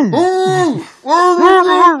 I'm over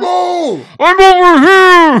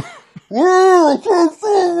here. I can't see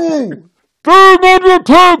you. Bang on your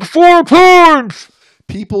tank 4 times.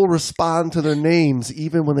 People respond to their names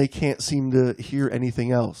even when they can't seem to hear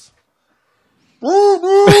anything else.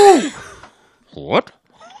 What?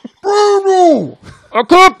 Bruno! I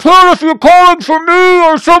can't tell if you're calling for me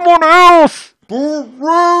or someone else.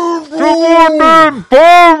 Bruno! Someone named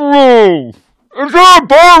Barrow. Is there a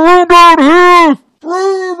barroom down here?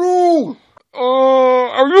 Bruno!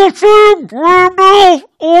 Are you saying Bruno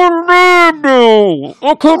or Nando?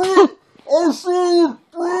 I can't. I said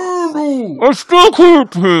Bruno. I still can't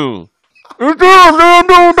tell. Is there a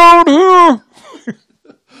Nando down here?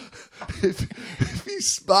 If you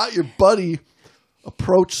spot your buddy,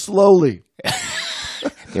 approach slowly.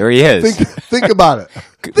 There he is. Think about it.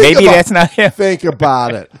 Maybe that's not him. Think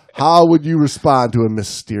about it. How would you respond to a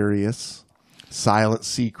mysterious, silent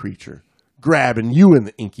sea creature grabbing you in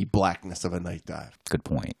the inky blackness of a night dive? Good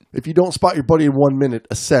point. If you don't spot your buddy in 1 minute,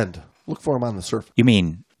 ascend. Look for him on the surface. You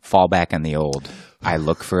mean fall back on the old, I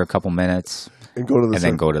look for a couple minutes and go to the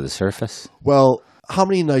then go to the surface? Well, how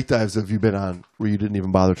many night dives have you been on where you didn't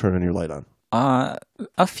even bother turning your light on? A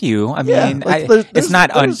few. I Yeah, mean, like it's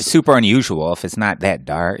not super unusual if it's not that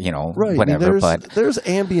dark, Right. whatever. But there's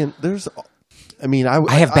ambient. I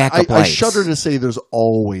have backup lights. I shudder to say there's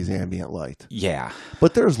always ambient light. Yeah.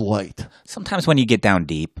 But there's light. Sometimes when you get down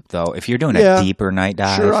deep, though, if you're doing a deeper night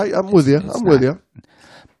dive. Sure, I'm with you. With you.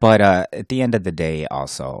 But at the end of the day,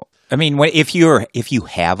 also, I mean, if you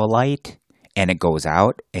have a light and it goes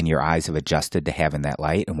out and your eyes have adjusted to having that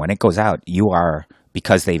light, and when it goes out, you are,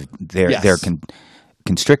 because they're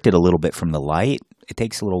constricted a little bit from the light, it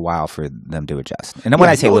takes a little while for them to adjust. And then when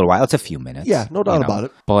I say a little while, it's a few minutes. Yeah, no doubt about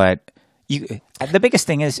it. But the biggest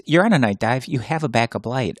thing is you're on a night dive, you have a backup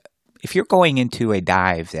light. If you're going into a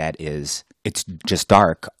dive it's just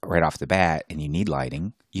dark right off the bat and you need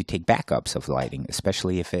lighting, you take backups of lighting,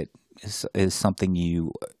 especially if it is something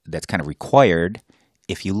that's kind of required.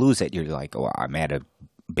 If you lose it, you're like, oh, I'm at a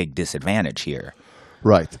big disadvantage here.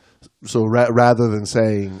 Right. So rather than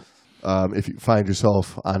saying if you find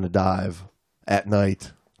yourself on a dive at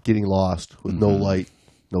night, getting lost with no light,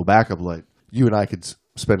 no backup light, you and I could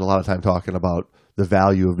spend a lot of time talking about the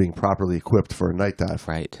value of being properly equipped for a night dive.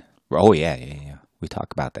 Right. Oh, yeah. We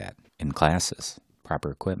talk about that in classes,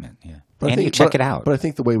 proper equipment, yeah. But you check it out. But I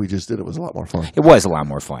think the way we just did it was a lot more fun. It was a lot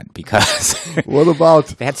more fun because what about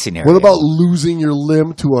that scenario? What about losing your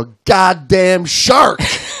limb to a goddamn shark?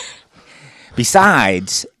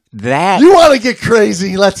 Besides that, you want to get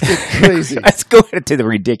crazy? Let's get crazy. Let's go to the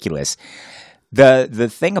ridiculous.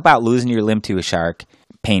 The thing about losing your limb to a shark,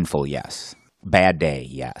 painful, yes. Bad day,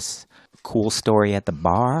 yes. Cool story at the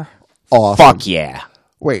bar, awesome. Fuck yeah.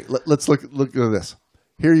 Wait, let's look at this.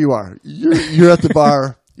 Here you are. You're at the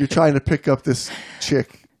bar. You're trying to pick up this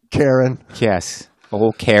chick, Karen. Yes.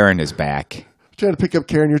 Old Karen is back. You're trying to pick up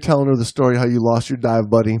Karen. You're telling her the story how you lost your dive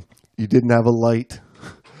buddy. You didn't have a light.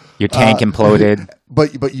 Your tank imploded.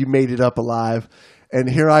 But you made it up alive. And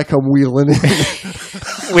here I come wheeling in.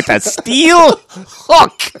 With a steel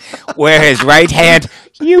hook where his right hand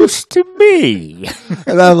used to be.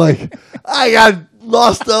 And I'm like, I got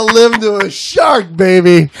lost a limb to a shark,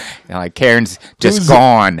 baby. Like Karen's just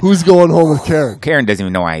gone. Who's going home with Karen? Karen doesn't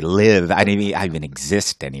even know I live. I even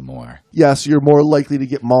exist anymore. Yes, you're more likely to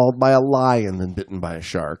get mauled by a lion than bitten by a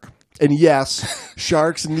shark. And yes,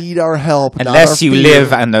 sharks need our help. Unless you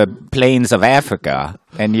live on the plains of Africa,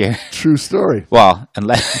 and you true story. Well,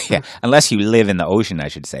 unless you live in the ocean, I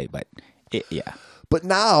should say. But yeah. But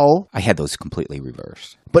now I had those completely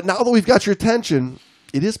reversed. But now that we've got your attention,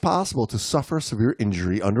 it is possible to suffer severe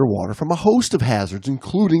injury underwater from a host of hazards,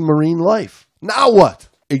 including marine life. Now what?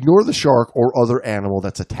 Ignore the shark or other animal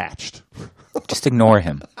that's attached. Just ignore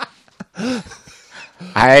him.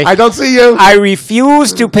 I don't see you. I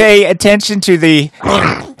refuse to pay attention to the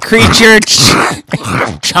creature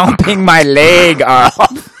chomping my leg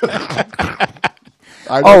off.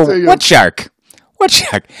 I don't see you. What shark? What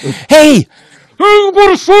shark? Hey, you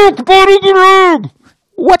got a shark body in your leg.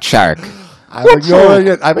 What shark? I'm ignoring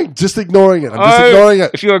it. I'm just ignoring it. I'm just ignoring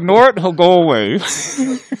it. If you ignore it, he'll go away. You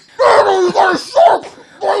got a shark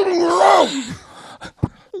biting your leg.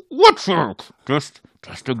 What shark? Just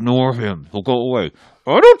ignore him. He'll go away.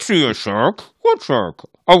 I don't see a shark. What shark?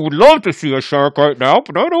 I would love to see a shark right now,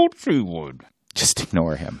 but I don't see one. Just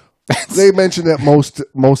ignore him. They mentioned that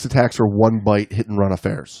most attacks are one bite hit and run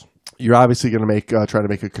affairs. You're obviously going to try to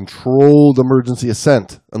make a controlled emergency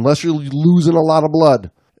ascent, unless you're losing a lot of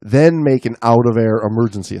blood. Then make an out of air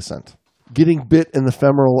emergency ascent. Getting bit in the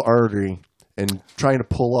femoral artery and trying to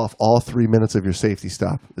pull off all 3 minutes of your safety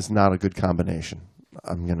stop is not a good combination.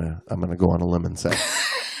 I'm gonna go on a limb and say.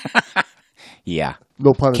 Yeah.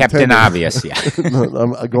 No pun intended. Captain Obvious, yeah. No,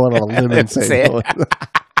 I'm going on a limb and say.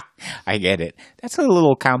 I get it. That's a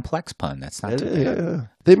little complex pun. That's not too bad. Yeah.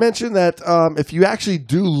 They mentioned that if you actually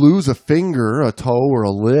do lose a finger, a toe, or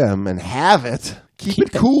a limb and have it, keep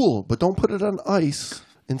it cool, but don't put it on ice.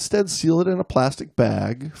 Instead, seal it in a plastic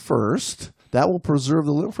bag first. That will preserve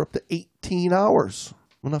the limb for up to 18 hours.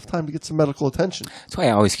 Enough time to get some medical attention. That's why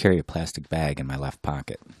I always carry a plastic bag in my left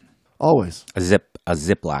pocket. Always. A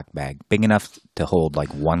Ziploc bag, big enough to hold like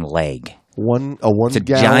one leg. It's a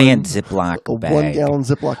giant Ziploc bag. 1 gallon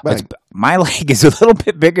Ziploc bag. My leg is a little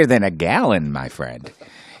bit bigger than a gallon, my friend.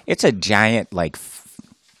 It's a giant, like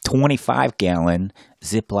 25-gallon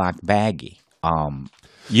Ziploc baggie.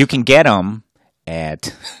 You can get them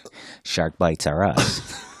at Shark Bites R Us.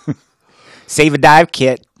 Save a Dive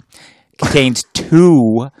kit contains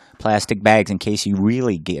 2 plastic bags in case you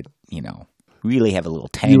really get, really have a little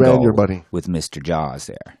tango you and your buddy. With Mr. Jaws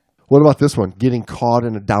there. What about this one? Getting caught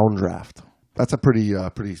in a downdraft. That's a pretty.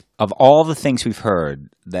 Of all the things we've heard,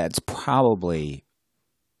 that's probably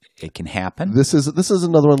it can happen. This is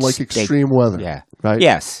another one like extreme weather. Yeah. Right.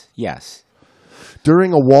 Yes.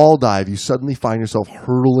 During a wall dive, you suddenly find yourself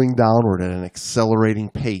hurtling downward at an accelerating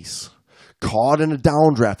pace, caught in a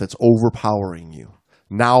downdraft that's overpowering you.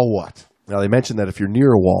 Now what? Now they mentioned that if you're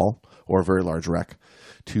near a wall or a very large wreck,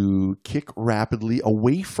 to kick rapidly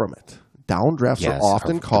away from it. Downdrafts are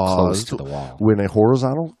often caused when a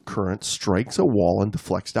horizontal current strikes a wall and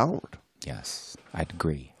deflects downward. Yes, I'd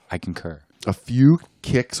agree. I concur. A few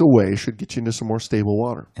kicks away should get you into some more stable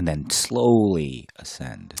water. And then slowly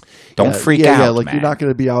ascend. Don't freak out, Yeah, like man. You're not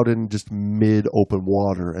going to be out in just mid-open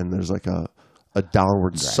water and there's like a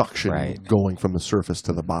downward suction going from the surface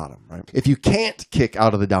to the bottom. Right? If you can't kick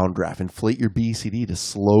out of the downdraft, inflate your BCD to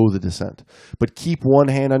slow the descent. But keep one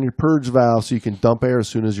hand on your purge valve so you can dump air as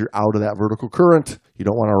soon as you're out of that vertical current. You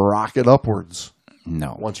don't want to rocket upwards.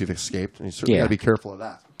 No. Once you've escaped, and you certainly got to be careful of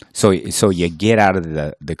that. So you get out of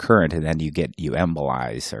the current, and then you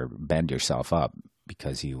embolize or bend yourself up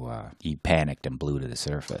because you panicked and blew to the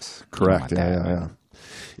surface. Correct. Yeah.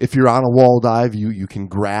 If you're on a wall dive, you can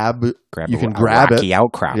grab a rocky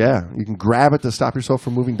outcrop. Yeah, you can grab it to stop yourself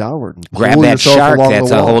from moving downward. And grab that shark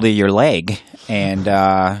that's a hold of your leg, and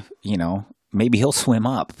maybe he'll swim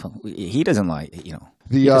up. He doesn't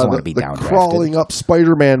he doesn't want to be downdrafted. The crawling up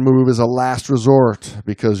Spider-Man move is a last resort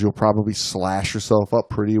because you'll probably slash yourself up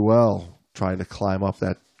pretty well trying to climb up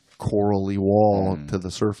that corally wall to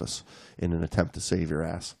the surface in an attempt to save your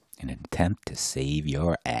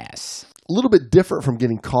ass. A little bit different from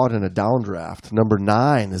getting caught in a downdraft. Number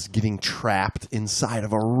 9 is getting trapped inside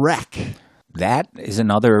of a wreck. That is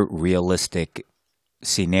another realistic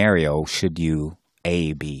scenario should you,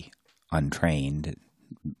 A, be untrained,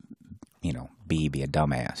 B, be a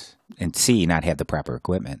dumbass, and C, not have the proper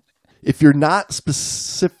equipment. If you're not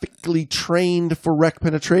specifically trained for wreck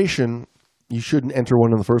penetration, you shouldn't enter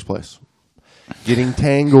one in the first place. Getting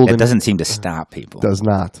tangled... It doesn't seem to stop people. Does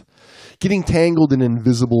not. Getting tangled in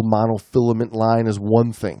invisible monofilament line is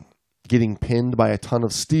one thing. Getting pinned by a ton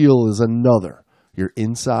of steel is another. You're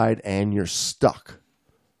inside and you're stuck.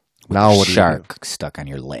 Now what do you do? Shark stuck on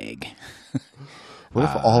your leg. What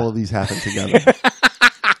if all of these happen together?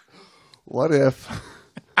 What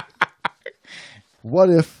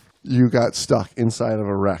if you got stuck inside of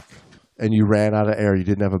a wreck and you ran out of air, you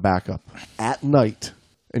didn't have a backup at night,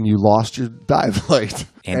 and you lost your dive light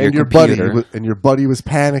and your buddy was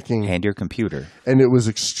panicking and your computer, and it was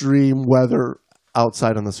extreme weather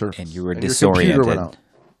outside on the surface, and you were disoriented, your computer went out.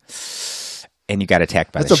 And you got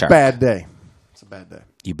attacked by the shark. That's a bad day. It's a bad day.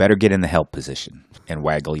 You better get in the help position and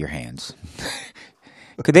waggle your hands.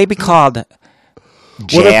 Could they be called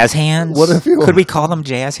Jazz hands? What if Could we call them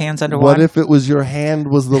jazz hands underwater? What if it was your hand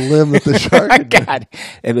was the limb that the shark had? God,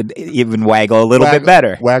 it would even waggle a little bit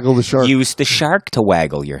better. Waggle the shark. Use the shark to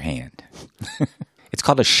waggle your hand. It's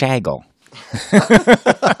called a shaggle.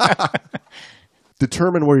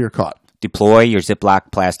 Determine where you're caught. Deploy your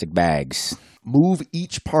Ziploc plastic bags. Move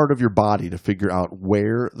each part of your body to figure out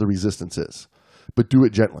where the resistance is, but do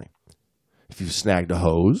it gently. If you've snagged a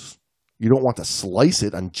hose, you don't want to slice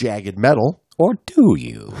it on jagged metal. Or do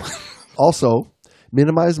you? Also,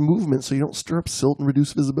 minimize movement so you don't stir up silt and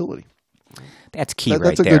reduce visibility. That's key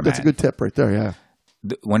That's a good tip right there, yeah.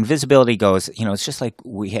 When visibility goes, it's just like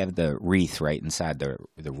we have the wreath right inside the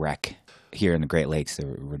wreck here in the Great Lakes, the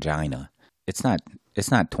Regina. It's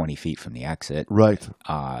not 20 feet from the exit. Right.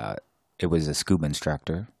 It was a scuba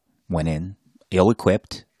instructor, went in,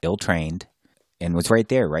 ill-equipped, ill-trained, and was right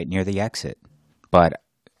there, right near the exit. But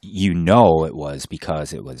it was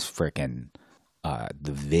because it was frickin'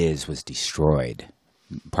 the viz was destroyed.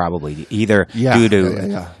 Probably either due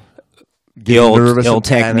to ill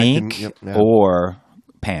technique or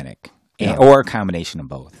panic, or a combination of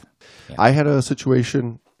both. Yeah. I had a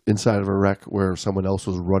situation inside of a wreck where someone else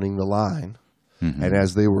was running the line, and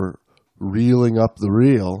as they were reeling up the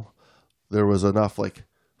reel, there was enough like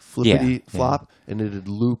flippity flop, and it had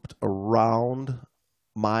looped around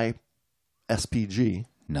my SPG.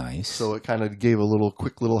 Nice. So it kind of gave a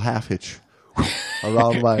quick little half hitch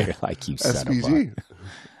around my like you SPG.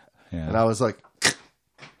 Yeah. And I was like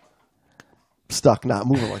stuck, not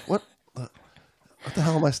moving. Like, what the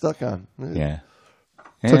hell am I stuck on? Yeah.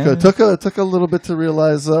 Took a little bit to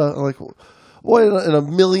realize, boy, in a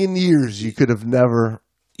million years, you could have never.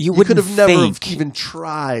 You could have never even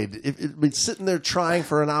tried. Sitting there trying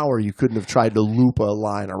for an hour, you couldn't have tried to loop a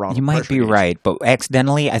line around. You might be right, but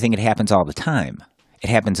accidentally, I think it happens all the time. It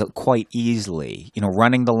happens quite easily.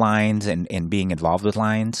 Running the lines and being involved with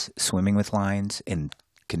lines, swimming with lines in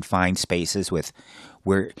confined spaces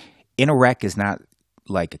where in a wreck is not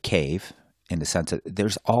like a cave in the sense that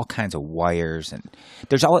there's all kinds of wires and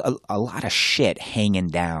there's a lot of shit hanging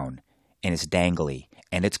down and it's dangly.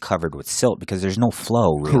 And it's covered with silt because there's no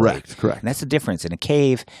flow, really. Correct. And that's the difference. In a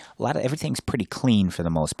cave, everything's pretty clean for the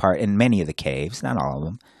most part. In many of the caves, not all of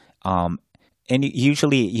them. And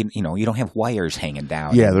usually, you don't have wires hanging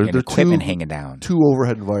down. Yeah, and equipment hanging down. Two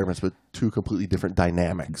overhead environments, but two completely different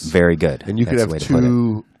dynamics. Very good. And you could have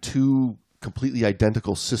two completely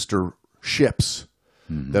identical sister ships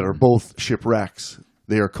that are both shipwrecks.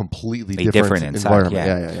 They are completely different inside.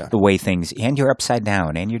 environment. Yeah. The way things, and you're upside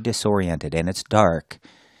down, and you're disoriented, and it's dark,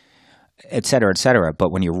 et cetera, et cetera.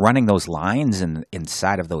 But when you're running those lines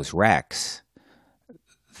inside of those wrecks,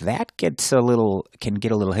 that can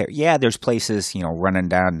get a little hairy. Yeah, there's places, running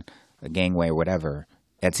down the gangway or whatever.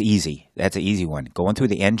 That's easy. That's an easy one. Going through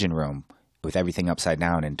the engine room with everything upside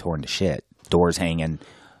down and torn to shit, doors hanging,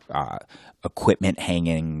 equipment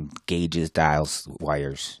hanging, gauges, dials,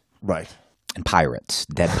 wires. Right. And pirates.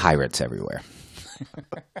 Dead pirates everywhere.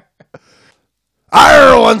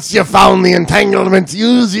 Once you found the entanglement,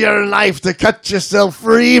 use your knife to cut yourself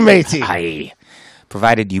free, matey. Aye.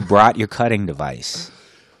 Provided you brought your cutting device.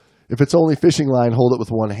 If it's only fishing line, hold it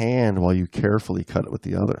with one hand while you carefully cut it with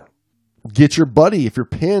the other. Get your buddy. If you're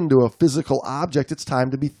pinned to a physical object, it's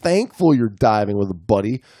time to be thankful you're diving with a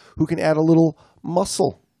buddy who can add a little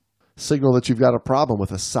muscle. Signal that you've got a problem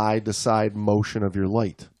with a side-to-side motion of your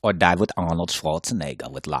light. Or dive with Arnold Schwarzenegger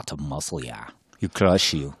with lots of muscle, yeah. You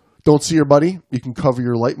crush you. Don't see your buddy? You can cover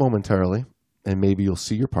your light momentarily, and maybe you'll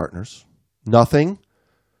see your partners. Nothing?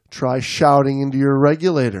 Try shouting into your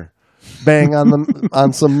regulator. Bang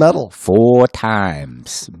on some metal. 4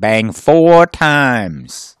 times. Bang 4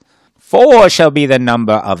 times. 4 shall be the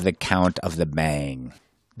number of the count of the bang.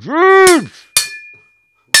 Jeez!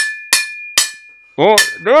 Oh,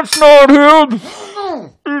 that's not him!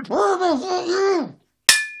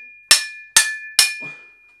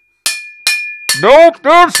 Nope,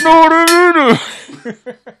 that's not him either!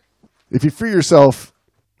 If you free yourself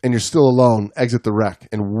and you're still alone, exit the wreck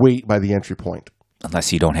and wait by the entry point.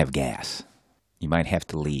 Unless you don't have gas. You might have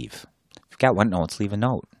to leave. If you've got 1 note, leave a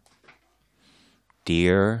note.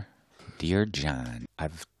 Dear John,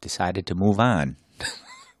 I've decided to move on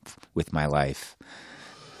with my life.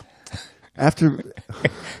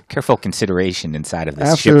 Careful consideration inside of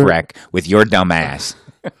this shipwreck with your dumb ass.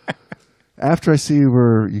 After I see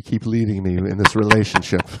where you keep leading me in this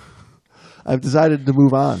relationship, I've decided to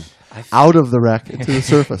move on out of the wreck into the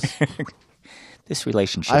surface. This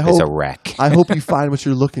relationship is a wreck. I hope you find what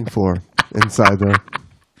you're looking for inside there.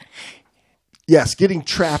 Yes, getting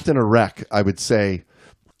trapped in a wreck, I would say.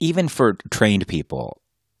 Even for trained people,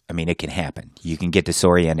 I mean, it can happen. You can get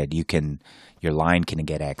disoriented. Your line can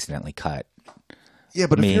get accidentally cut. Yeah,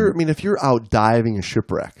 but if you're out diving a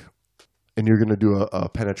shipwreck and you're going to do a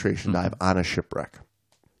penetration dive on a shipwreck,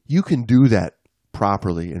 you can do that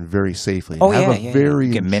properly and very safely. And have a very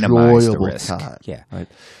you can minimize the enjoyable risk. time. Yeah. Right.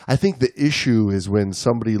 I think the issue is when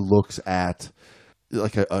somebody looks at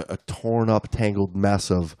like a torn up, tangled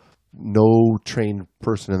mess of no trained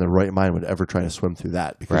person in their right mind would ever try to swim through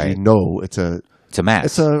that because you know it's a mess.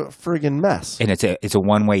 It's a friggin' mess, and it's a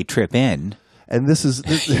one-way trip in. And this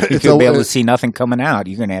you'll be able to see nothing coming out.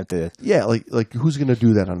 You're going to have to. Yeah, like who's going to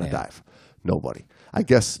do that on a dive? Nobody. I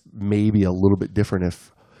guess maybe a little bit different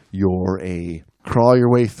if you're a crawl your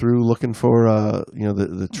way through looking for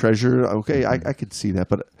the treasure. Okay, I could see that,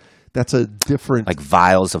 but that's a different like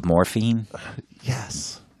vials of morphine.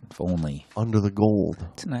 Yes, if only under the gold.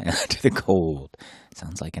 It's not under the gold.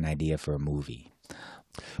 Sounds like an idea for a movie.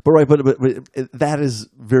 But that is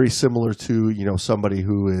very similar to somebody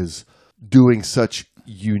who is doing such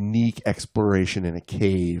unique exploration in a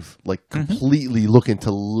cave, like completely looking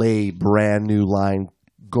to lay brand new line,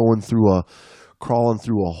 crawling through a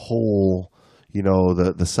hole,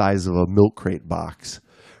 the size of a milk crate box,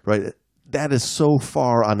 right? That is so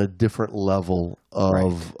far on a different level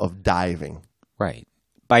of diving. Right.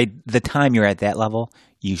 By the time you're at that level,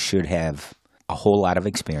 you should have a whole lot of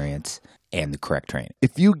experience and the correct training.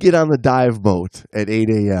 If you get on the dive boat at 8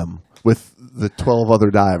 a.m. with the 12 other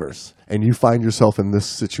divers and you find yourself in this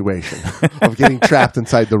situation of getting trapped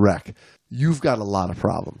inside the wreck, you've got a lot of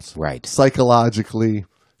problems. Right. Psychologically,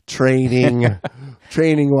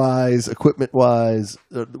 training-wise, equipment-wise,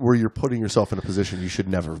 where you're putting yourself in a position you should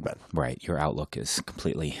never have been. Right. Your outlook is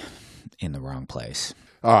completely in the wrong place.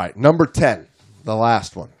 All right. Number 10, the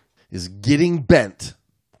last one, is getting bent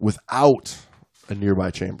without a nearby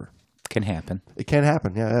chamber. Can happen. It can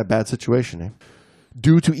happen. Yeah, bad situation. Eh?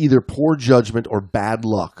 Due to either poor judgment or bad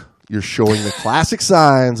luck, you're showing the classic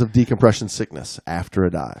signs of decompression sickness after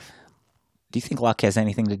a dive. Do you think luck has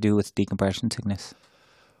anything to do with decompression sickness?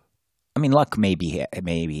 I mean, luck may have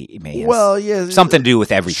something to do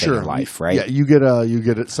with everything in life, right? Yeah, you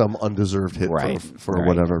get some undeserved hit for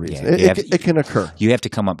whatever reason. Yeah, it can occur. You have to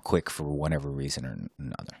come up quick for whatever reason or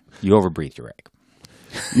another. You overbreathe your egg.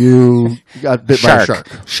 You got bit by a shark.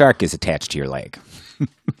 Shark is attached to your leg.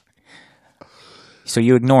 So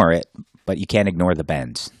you ignore it, but you can't ignore the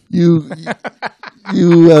bends. You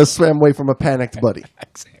swam away from a panicked buddy.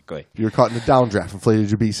 Exactly. You're caught in a downdraft,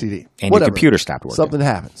 inflated your BCD. And your computer stopped working. Something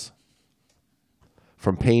happens.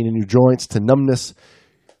 From pain in your joints to numbness,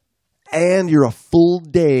 and you're a full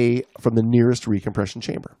day from the nearest recompression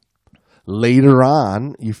chamber. Later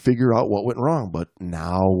on, you figure out what went wrong, but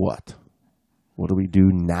now what? What do we do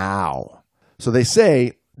now? So they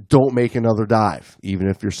say, don't make another dive, even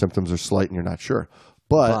if your symptoms are slight and you're not sure.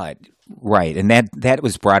 But right, and that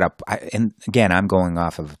was brought up. And again, I'm going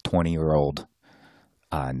off of 20-year-old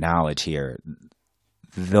knowledge here.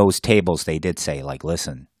 Those tables, they did say, like,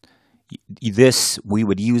 listen, we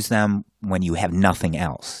would use them when you have nothing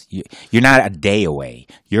else. You're not a day away.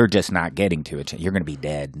 You're just not getting to it. You're going to be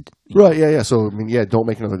dead. Right, yeah. So, don't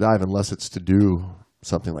make another dive unless it's to do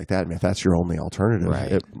something like that. If that's your only alternative,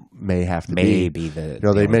 it may have to be.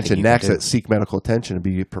 They mentioned next that seek medical attention and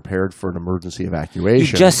be prepared for an emergency evacuation.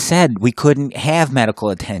 You just said we couldn't have medical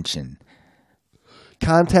attention.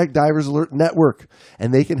 Contact Divers Alert Network,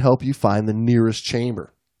 and they can help you find the nearest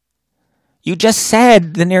chamber. You just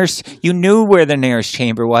said you knew where the nearest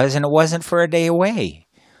chamber was, and it wasn't for a day away.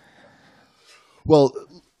 Well,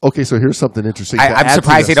 okay, so here's something interesting. I'm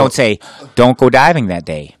surprised they don't say, don't go diving that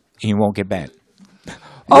day, and you won't get bent. Yeah.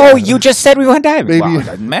 Oh, you just said we went diving. Well, it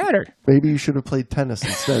doesn't matter. Maybe you should have played tennis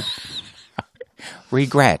instead.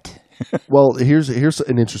 Regret. Well, here's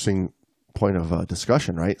an interesting point of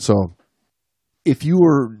discussion, right? So if you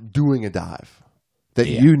were doing a dive that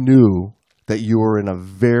you knew that you were in a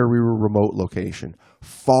very remote location,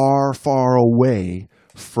 far, far away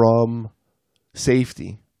from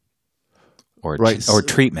safety. Or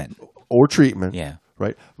treatment. Or treatment. Yeah.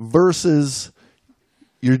 Right. Versus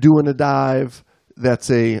you're doing a dive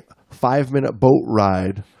that's a 5-minute boat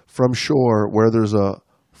ride from shore where there's a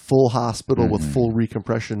full hospital with full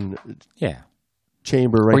recompression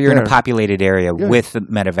chamber right there. Or you're in a populated area with the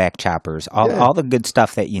medevac choppers, all the good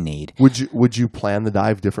stuff that you need. Would you plan the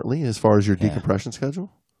dive differently as far as your decompression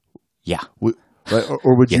schedule? Yeah.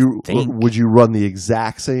 Or would you run the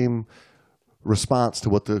exact same response to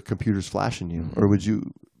what the computer's flashing you? Or would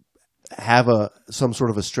you have some sort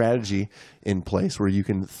of a strategy in place where you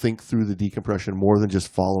can think through the decompression more than just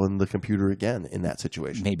following the computer again in that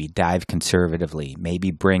situation? Maybe dive conservatively.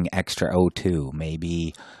 Maybe bring extra O2.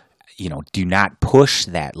 Maybe do not push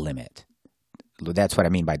that limit. That's what I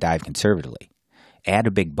mean by dive conservatively. Add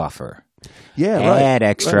a big buffer. Yeah, Add right.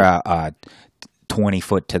 extra 20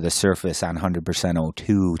 foot to the surface on 100%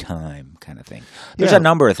 O2 time kind of thing. There's Yeah. a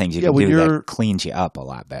number of things you can when do you're- that cleans you up a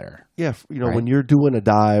lot better. Yeah, Right. when you're doing a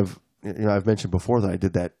dive, I've mentioned before that I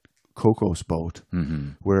did that Cocos boat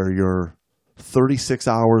where you're 36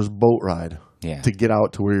 hours boat ride Yeah. to get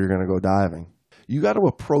out to where you're going to go diving. You got to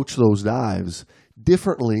approach those dives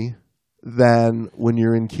differently than when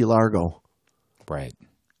you're in Key Largo. Right.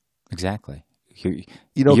 Exactly.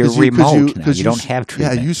 You're 'cause remote now. 'cause You don't have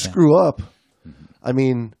treatment. Yeah, you screw up. I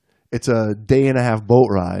mean, it's a day and a half boat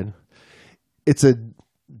ride. It's a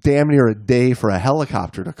damn near a day for a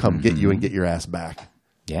helicopter to come get you and get your ass back.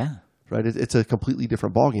 Yeah. Right? It's a completely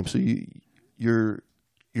different ballgame. So you're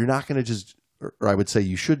not going to just, or I would say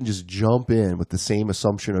you shouldn't just jump in with the same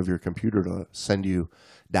assumption of your computer to send you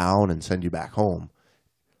down and send you back home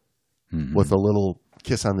with a little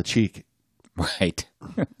kiss on the cheek. Right.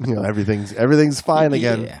 Everything's fine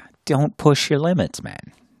again. Yeah. Don't push your limits,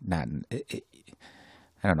 man.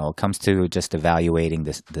 I don't know. It comes to just evaluating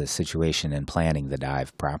the situation and planning the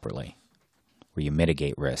dive properly, where you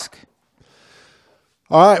mitigate risk.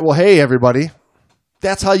 All right. Well, hey, everybody.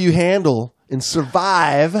 That's how you handle and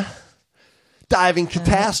survive diving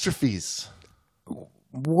catastrophes.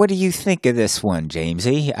 What do you think of this one,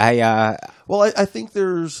 Jamesy? Well, I think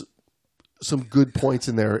there's some good points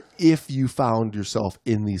in there if you found yourself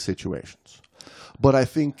in these situations. But I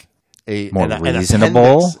think More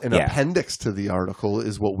reasonable? An appendix to the article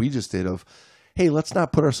is what we just did of, hey, let's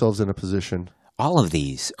not put ourselves in a position. All of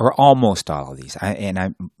these, or almost all of these,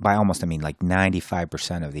 by almost I mean like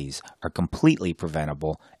 95% of these are completely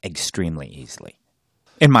preventable extremely easily,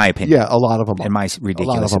 in my opinion. Yeah, a lot of them are. In my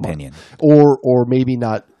ridiculous opinion. Or maybe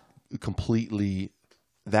not completely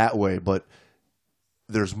that way, but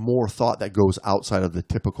there's more thought that goes outside of the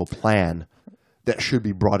typical plan that should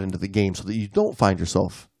be brought into the game so that you don't find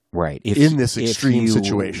yourself right in this extreme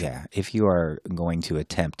situation. Yeah, if you are going to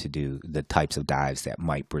attempt to do the types of dives that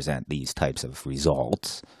might present these types of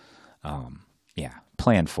results,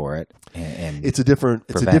 plan for it. And it's a different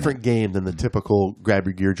it. game than the typical grab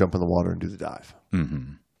your gear, jump in the water, and do the dive.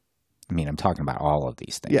 Mm-hmm. I mean, I'm talking about all of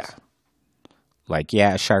these things. Yeah. Like,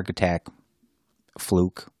 a shark attack,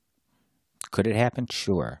 fluke. Could it happen?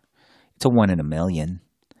 Sure. It's a 1 in a million.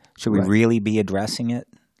 Should we really be addressing it?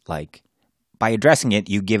 Like, by addressing it,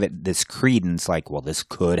 you give it this credence, like, well, this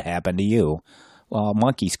could happen to you. Well,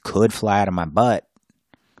 monkeys could fly out of my butt.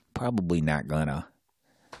 Probably not gonna.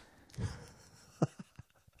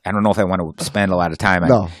 I don't know if I want to spend a lot of time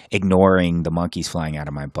on ignoring the monkeys flying out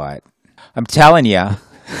of my butt. I'm telling you.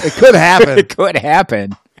 It could happen. It could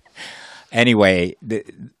happen. Anyway,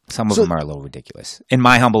 some of them are a little ridiculous. In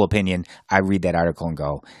my humble opinion, I read that article and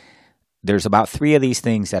go, there's about 3 of these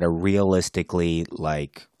things that are realistically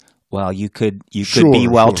like, well, you could be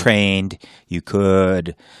well trained. You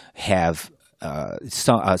could have a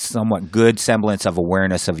somewhat good semblance of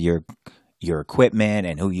awareness of your equipment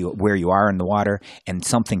and where you are in the water, and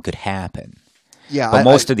something could happen. Yeah, but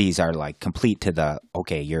most of these are like complete to the,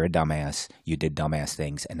 okay, you're a dumbass, you did dumbass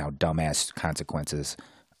things, and now dumbass consequences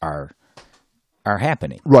are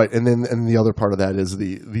happening. Right, and the other part of that is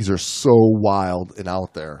these are so wild and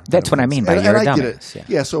out there. That's what I mean by you're a dumbass. Get it.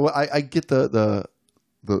 Yeah, so I get the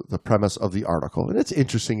premise of the article, and it's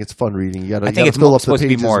interesting. It's fun reading. I think it's supposed to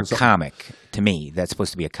be more comic to me. That's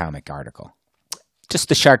supposed to be a comic article. Just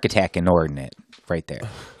the shark attack, ignoring it right there.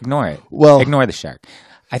 Ignore it. Well, ignore the shark.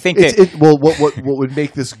 I think what would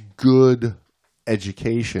make this good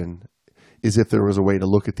education is if there was a way to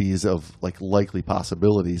look at these of like likely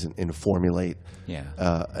possibilities and formulate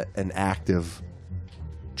an active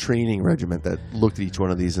training regiment that looked at each one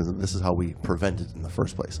of these and this is how we prevent it in the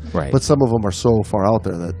first place. Right. But some of them are so far out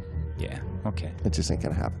there that it just ain't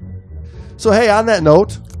gonna happen. So hey, on that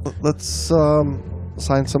note, let's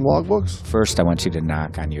sign some logbooks. First, I want you to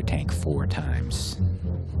knock on your tank 4 times.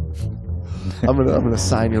 I'm gonna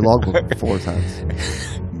sign your logbook 4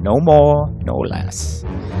 times. No more, no less.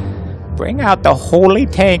 Bring out the holy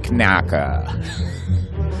tank knocker.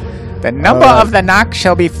 The number of the knock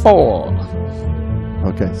shall be 4.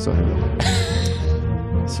 Okay, so here we go.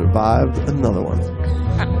 Survived another one.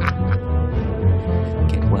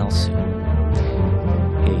 Get well soon.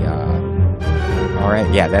 Hey, all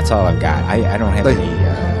right, that's all I've got. I don't have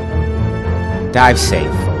any. Dive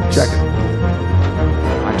safe, folks. Check it.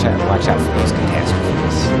 Watch out for those catastrophes.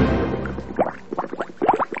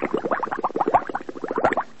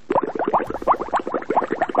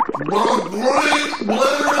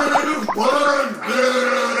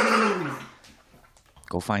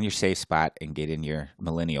 Go find your safe spot and get in your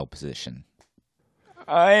millennial position.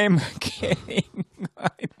 I'm kidding. I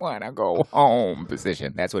want to go home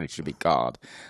position. That's what it should be called.